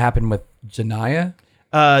kind of what happened with Janaya.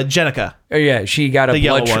 Jenica. Oh yeah, she got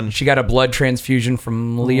a blood transfusion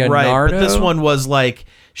from Leonardo. Right, but this one was like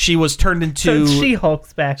she was turned into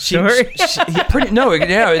She-Hulk's backstory.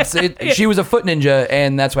 She was a foot ninja,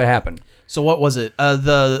 and that's what happened. So what was it?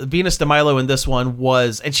 The Venus de Milo in this one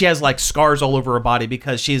was, and she has like scars all over her body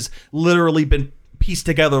because she's literally been pieced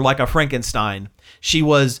together like a Frankenstein. She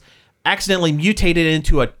was accidentally mutated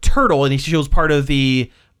into a turtle, and she was part of the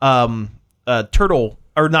the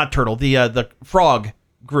frog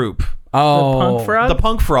group. Oh, the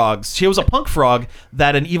punk frogs. She was a punk frog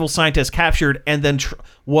that an evil scientist captured and then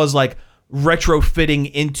was like retrofitting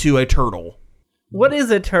into a turtle. What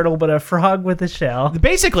is a turtle but a frog with a shell?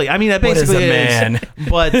 Basically, I mean, that basically is.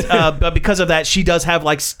 But because of that, she does have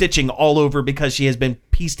like stitching all over because she has been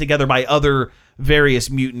pieced together by other various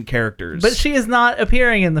mutant characters. But she is not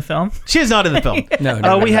appearing in the film. She is not in the film.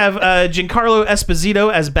 No. We have Giancarlo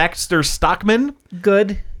Esposito as Baxter Stockman.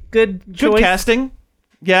 Good choice. Good casting.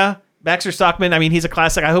 Yeah. Baxter Stockman, I mean, he's a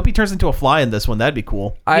classic. I hope he turns into a fly in this one. That'd be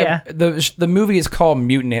cool. The movie is called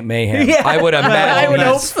Mutant Mayhem. Yeah. I would imagine. I would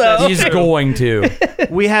hope so. He's going to.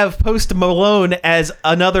 We have Post Malone as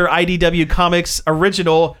another IDW Comics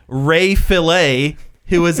original, Ray Fillet,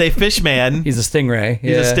 who is a fish man. He's a stingray.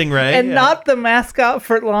 He's a stingray. And not the mascot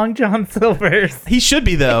for Long John Silver's. He should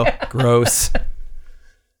be, though. Gross.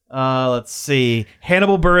 Let's see.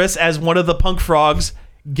 Hannibal Buress as one of the punk frogs,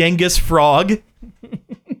 Genghis Frog.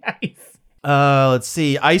 Nice. Let's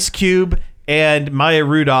see. Ice Cube and Maya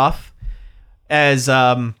Rudolph as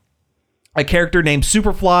a character named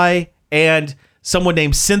Superfly and someone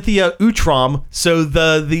named Cynthia Utrom. So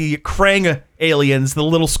the Krang aliens, the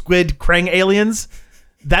little squid Krang aliens,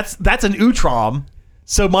 that's an Utrom.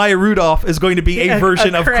 So Maya Rudolph is going to be a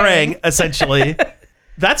version of Krang, essentially.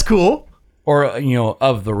 That's cool. Or,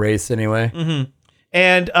 of the race anyway. Mm-hmm.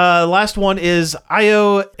 And last one is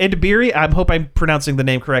Ayo Edebiri. I hope I'm pronouncing the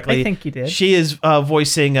name correctly. I think you did. She is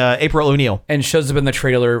voicing April O'Neil. And shows up in the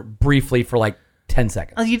trailer briefly for like 10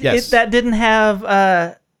 seconds. Yes. That didn't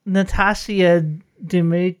have Natasha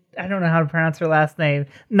Demi. I don't know how to pronounce her last name.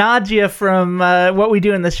 Nadia from What We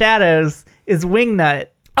Do in the Shadows is Wingnut.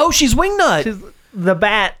 Oh, she's Wingnut. She's the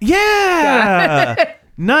bat. Yeah.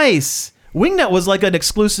 Nice. Wingnut was like an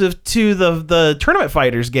exclusive to the Tournament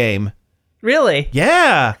Fighters game. Really?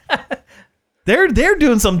 Yeah. They're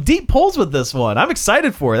doing some deep pulls with this one. I'm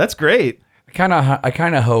excited for it. That's great. I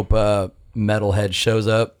kind of hope metalhead shows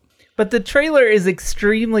up. But the trailer is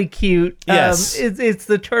extremely cute. Yes. It's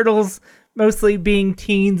the turtles mostly being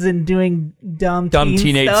teens and doing dumb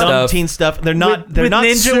teenage stuff. Dumb stuff. teen stuff. They're not. With- they're with not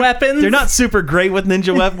ninja weapons? They're not super great with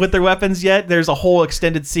with their weapons yet. There's a whole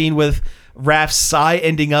extended scene with Raph's sai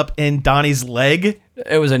ending up in Donnie's leg.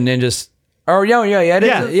 It was a ninja. Oh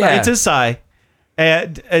yeah. It's his sai,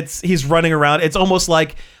 and he's running around. It's almost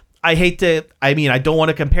like I don't want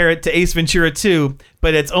to compare it to Ace Ventura 2,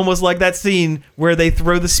 but it's almost like that scene where they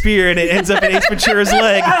throw the spear and it ends up in Ace Ventura's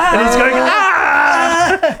leg, and he's going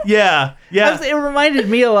yeah. It reminded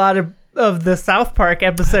me a lot of the South Park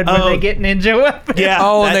episode where they get ninja weapons. Yeah.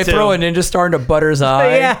 Oh, and that they too. throw a ninja star into Butter's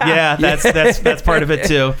eye. Yeah. Yeah, that's part of it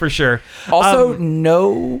too, for sure. Also,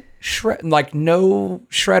 no shredder,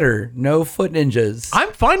 no foot ninjas.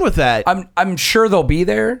 I'm fine with that. I'm sure they'll be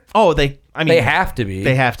there. Oh, they have to be.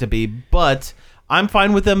 They have to be, but I'm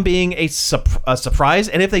fine with them being a surprise.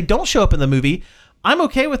 And if they don't show up in the movie, I'm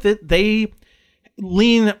okay with it. They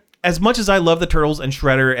lean, as much as I love the Turtles and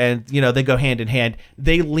Shredder, and they go hand in hand,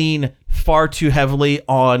 they lean far too heavily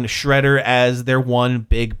on Shredder as their one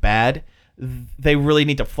big bad. They really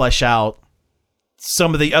need to flesh out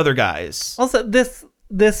some of the other guys. Also,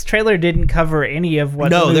 this trailer didn't cover any of what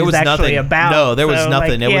the No, there movie's was actually nothing. about. No, there was So,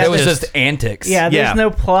 nothing. yeah, It was just- just antics. there's Yeah.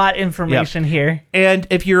 no plot information here. And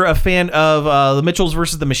if you're a fan of the Mitchells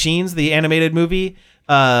versus the Machines, the animated movie,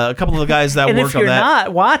 a couple of the guys that And worked if you're on that,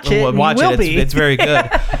 not, watch it. watch you will it. be. It's very good.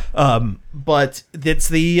 But it's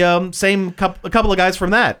the same a couple of guys from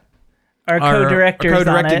that Our are co-directors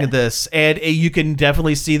co-directing on it. this, and you can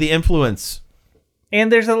definitely see the influence. And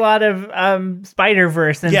there's a lot of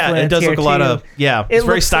Spider-Verse influence. Yeah, it does here look a lot too. of it's It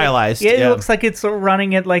very looks stylized. Like, it looks like it's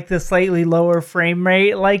running at like the slightly lower frame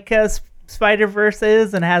rate, like Spider-Verse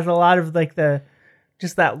is, and has a lot of like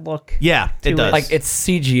just that look. Yeah, it to does. it. Like it's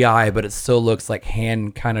CGI, but it still looks like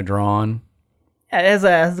hand kind of drawn, It has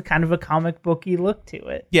a kind of a comic booky look to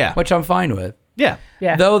it. yeah, which I'm fine with. yeah.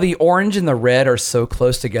 Yeah. Though the orange and the red are so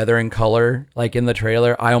close together in color, like in the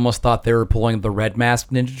trailer, I almost thought they were pulling the Red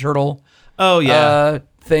Masked Ninja Turtle Oh yeah.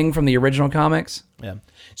 thing from the original comics. Yeah.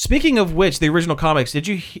 Speaking of which, the original comics. Did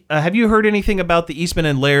you have you heard anything about the Eastman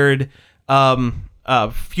and Laird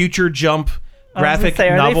Future Jump graphic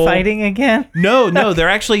Are novel? they fighting again? No, they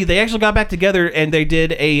actually got back together and they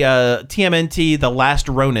did a TMNT The Last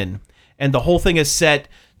Ronin, and the whole thing is set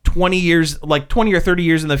 20 years, like 20 or 30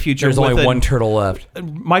 years in the future. There's with only one turtle left.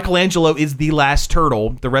 Michelangelo is the last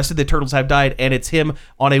turtle. The rest of the turtles have died, and it's him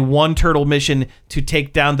on a one turtle mission to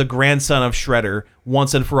take down the grandson of Shredder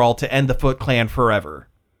once and for all to end the Foot Clan forever.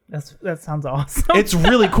 That sounds awesome. It's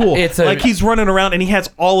really cool. Like he's running around and he has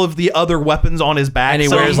all of the other weapons on his back. And he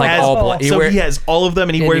wears like all black. So he has all of them,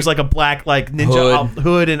 and he wears like a black like ninja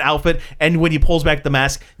hood and outfit. And when he pulls back the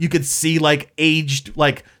mask, you could see like aged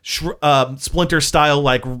like Splinter style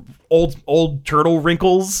like old turtle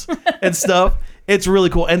wrinkles and stuff. It's really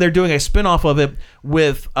cool, and they're doing a spin-off of it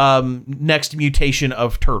with next mutation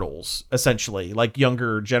of turtles, essentially, like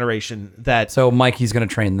younger generation. So Mikey's gonna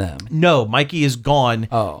train them. No, Mikey is gone.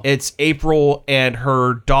 Oh. It's April and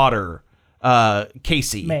her daughter,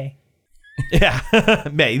 Casey. May. Yeah,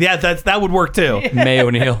 May. Yeah, that would work too. May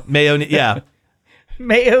O'Neill. May O'Neill. Yeah,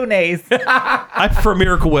 Mayonnaise. I prefer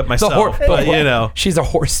Miracle Whip myself, but you know, she's a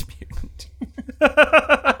horse mutant.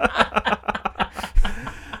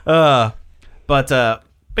 but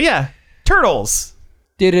yeah, turtles.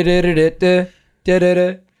 We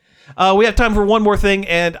have time for one more thing,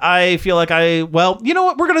 and I feel like you know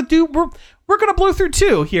what we're gonna do? We're gonna blow through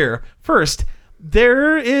two here. First,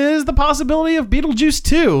 there is the possibility of Beetlejuice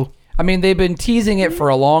 2. I mean, they've been teasing it for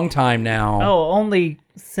a long time now. Oh, only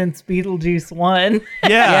since Beetlejuice 1.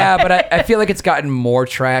 Yeah, but I feel like it's gotten more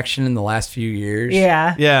traction in the last few years.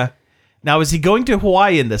 Yeah. Yeah. Now, is he going to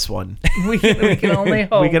Hawaii in this one? We can only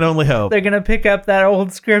hope. We can only hope. They're going to pick up that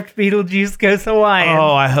old script, Beetlejuice Goes Hawaiian.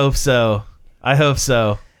 Oh, I hope so. I hope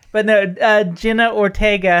so. But no, Jenna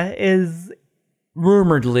Ortega is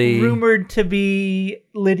Rumoredly. rumored to be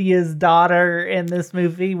Lydia's daughter in this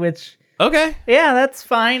movie, which... Okay. Yeah, that's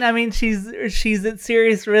fine. I mean, she's at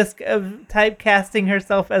serious risk of typecasting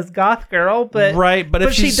herself as goth girl, but Right, but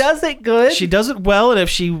if she does it good. She does it well, and if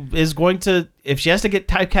she has to get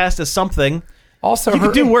typecast as something, Also, you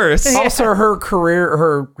could do worse. Also, her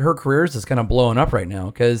career is just kind of blowing up right now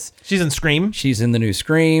because She's in Scream. she's in the new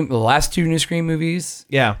Scream, the last two new Scream movies.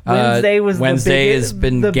 Yeah. Wednesday was Wednesday the has biggest,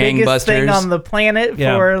 been the biggest thing gangbusters. on the planet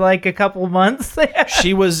Yeah. for like a couple months.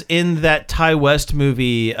 She was in that Ty West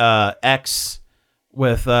movie, X,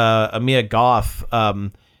 with Mia Goth.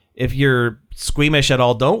 If you're squeamish at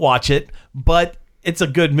all, don't watch it, but it's a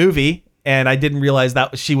good movie. And I didn't realize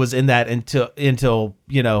that she was in that until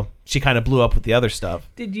she kind of blew up with the other stuff.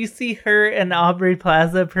 Did you see her and Aubrey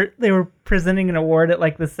Plaza? They were presenting an award at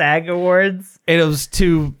like the SAG Awards. And it was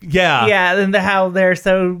too, Yeah, and how they're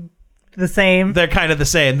so the same. they're kind of the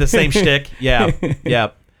same shtick. Yeah,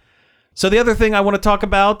 yeah. So the other thing I want to talk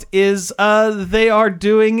about is they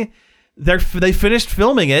finished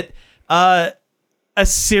filming it. A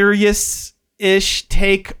serious-ish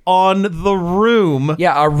take on The Room.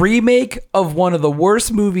 Yeah, a remake of one of the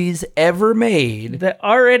worst movies ever made. That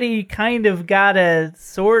already kind of got a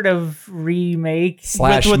sort of remake. /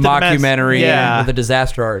 with the mockumentary yeah. with the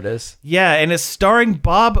disaster artist. Yeah, and it's starring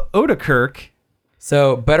Bob Odenkirk.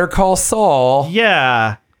 So Better Call Saul.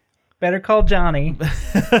 Yeah. Better Call Johnny.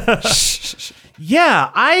 Yeah,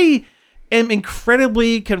 I am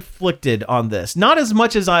incredibly conflicted on this. Not as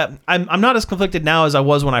much as I'm not as conflicted now as I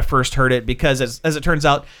was when I first heard it, because as it turns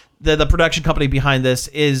out, the production company behind this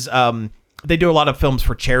is they do a lot of films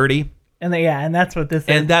for charity. And that's what this is.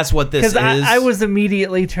 And that's what this is. Because I was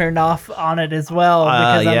immediately turned off on it as well,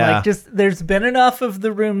 because I'm yeah. like, there's been enough of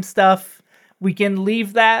the Room stuff. We can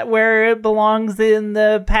leave that where it belongs in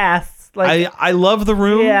the past. Like, I love The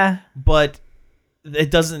Room, Yeah. but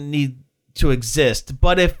it doesn't need to exist.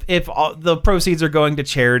 But if all the proceeds are going to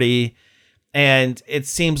charity, and it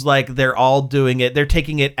seems like they're all doing it, they're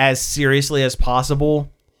taking it as seriously as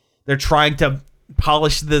possible. They're trying to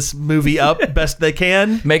polish this movie up best they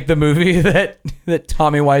can. Make the movie that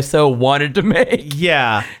Tommy Wiseau wanted to make.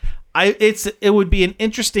 Yeah, it would be an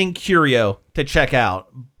interesting curio to check out,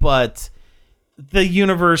 but the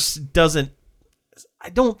universe doesn't. I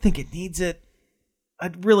don't think it needs it. I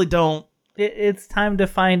really don't. It's time to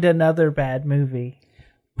find another bad movie.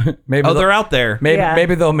 Maybe They're out there.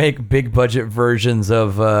 Maybe they'll make big budget versions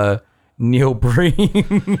of Neil Breen.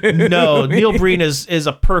 No, Neil Breen is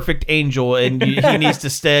a perfect angel, and he needs to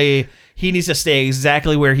stay. He needs to stay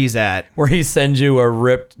exactly where he's at. Where he sends you a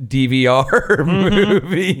ripped DVR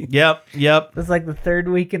movie. Yep. It's like the third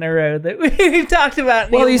week in a row that we've talked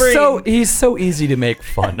about Well, Neil Breen. he's so easy to make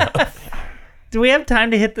fun of. Do we have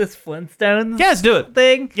time to hit this Flintstones Yeah, let's do it.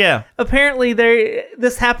 thing? Yeah. Apparently,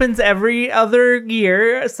 this happens every other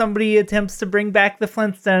year. Somebody attempts to bring back the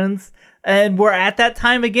Flintstones, and we're at that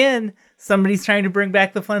time again. Somebody's trying to bring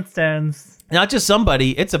back the Flintstones. Not just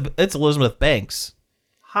somebody. It's Elizabeth Banks.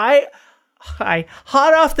 Hot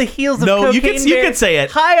off the heels of No, Cocaine you Bear. can say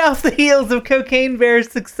it. High off the heels of Cocaine Bear's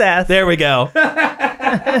success. There we go.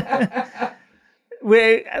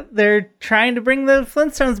 They're trying to bring the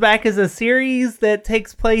Flintstones back as a series that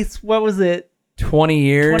takes place, what was it? 20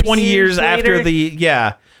 years. 20 years after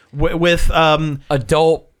later? with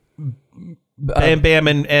Adult Bam Bam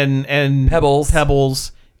and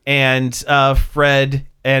Pebbles and Fred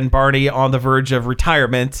and Barney on the verge of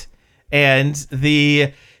retirement, and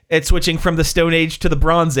it's switching from the Stone Age to the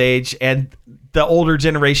Bronze Age, and the older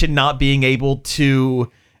generation not being able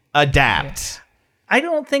to adapt. I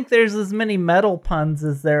don't think there's as many metal puns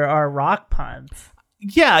as there are rock puns.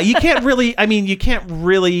 Yeah, you can't really. I mean, you can't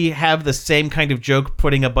really have the same kind of joke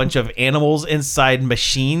putting a bunch of animals inside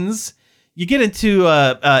machines. You get into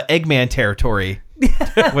Eggman territory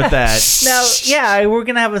with that. Now, yeah, we're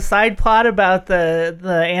gonna have a side plot about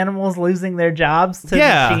the animals losing their jobs to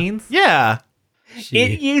machines. Yeah.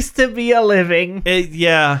 It used to be a living.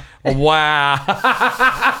 Yeah. Wow.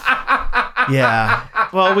 Yeah.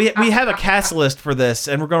 Well, we have a cast list for this,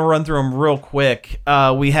 and we're going to run through them real quick.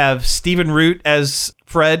 We have Stephen Root as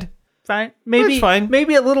Fred. Fine, maybe That's fine.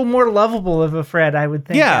 Maybe a little more lovable of a Fred, I would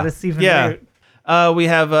think. Out of Stephen Root. We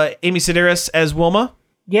have Amy Sedaris as Wilma.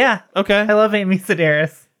 Yeah. Okay. I love Amy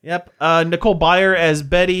Sedaris. Yep. Nicole Byer as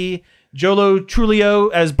Betty. Jolo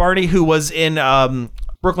Trulio as Barney, who was in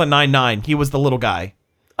Brooklyn Nine-Nine. He was the little guy.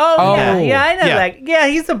 Oh, yeah, I know Yeah. that. Yeah,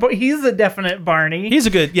 he's a definite Barney. He's a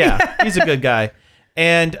good guy.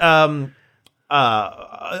 And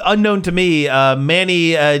unknown to me,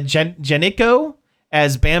 Manny Janico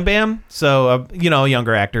as Bam Bam. So, a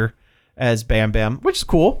younger actor as Bam Bam, which is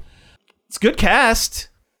cool. It's a good cast.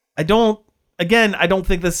 I don't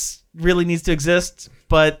think this really needs to exist,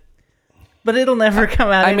 but it'll never come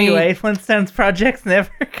out anyway. Flintstones projects never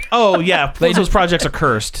come. oh yeah, those projects are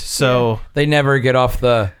cursed. So They never get off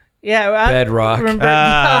the bedrock. Remember,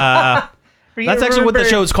 that's actually what the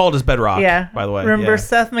show is called, is Bedrock. Yeah. by the way. Remember Yeah.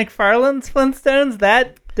 Seth MacFarlane's Flintstones?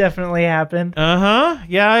 That definitely happened.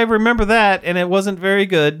 Yeah, I remember that, and it wasn't very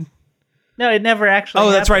good. No, it never actually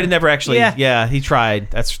Oh, that's right. It happened. never actually. Yeah. Yeah, he tried.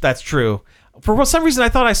 That's true. For some reason, I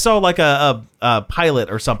thought I saw like a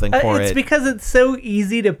pilot or something for It's it. because it's so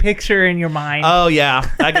easy to picture in your mind. Oh yeah,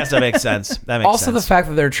 I guess that makes sense. That makes Also, sense. the fact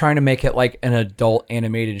that they're trying to make it like an adult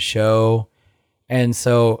animated show, and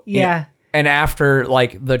so yeah. And after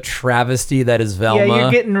like the travesty that is Velma, Yeah,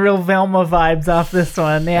 you're getting real Velma vibes off this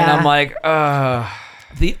one. Yeah. and I'm like,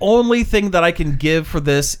 The only thing that I can give for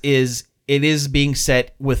this is it is being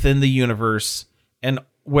set within the universe and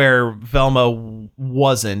where Velma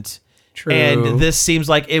wasn't. True. And this seems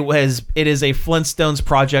like it is a Flintstones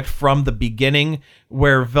project from the beginning,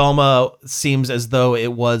 where Velma seems as though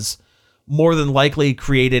it was more than likely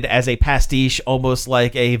created as a pastiche, almost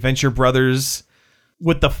like a Venture Brothers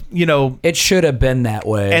with the, it should have been that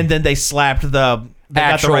way. and then they slapped the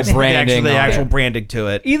Actual branding the on actual it. branding to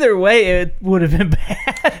it. Either way, it would have been bad.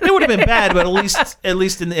 It would have been bad, but at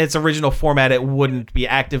least in its original format, it wouldn't be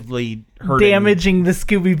actively hurting. Damaging the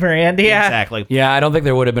Scooby brand. Yeah. Exactly. yeah, I don't think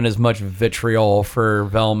there would have been as much vitriol for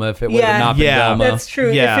Velma if it would have not been Yeah. Velma. That's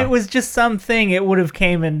true. Yeah. If it was just something, it would have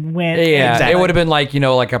came and went. Yeah, Exactly. it would have been like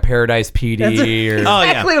like a Paradise PD or Oh,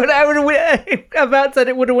 yeah. Exactly what I would have about said.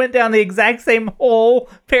 It would have went down the exact same hole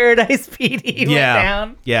Paradise PD went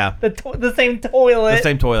down. Yeah. The same toilet. The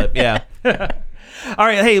same toilet. Yeah. All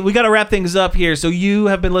right. Hey, we got to wrap things up here. So you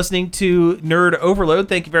have been listening to Nerd Overload.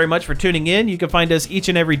 Thank you very much for tuning in. You can find us each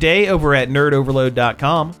and every day over at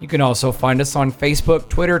nerdoverload.com. You can also find us on Facebook,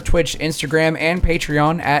 Twitter, Twitch, Instagram, and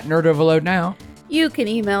Patreon at Nerd Overload Now. You can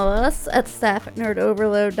email us at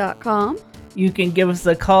staff@nerdoverload.com. You can give us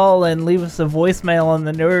a call and leave us a voicemail on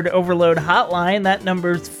the Nerd Overload hotline. That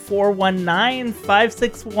number's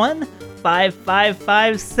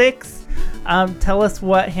 419-561-5556. Tell us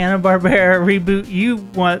what Hanna-Barbera reboot you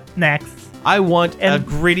want next. I want a And-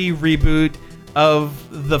 gritty reboot of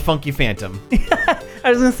the Funky Phantom. I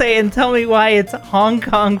was going to say, and tell me why it's Hong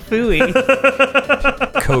Kong Phooey.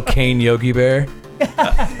 Cocaine Yogi Bear.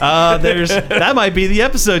 That might be the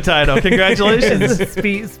episode title. Congratulations.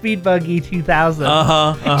 Speed Buggy 2000.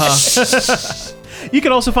 You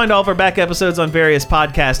can also find all of our back episodes on various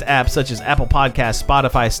podcast apps such as Apple Podcasts,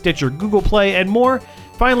 Spotify, Stitcher, Google Play, and more.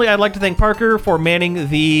 Finally, I'd like to thank Parker for manning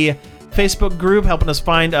the Facebook group, helping us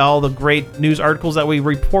find all the great news articles that we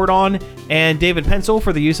report on, and David Pencil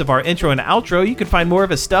for the use of our intro and outro. You can find more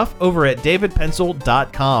of his stuff over at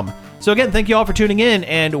davidpencil.com. So again, thank you all for tuning in,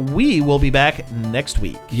 and we will be back next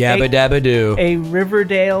week. Yabba dabba doo. A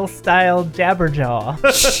Riverdale-style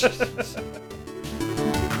Jabberjaw.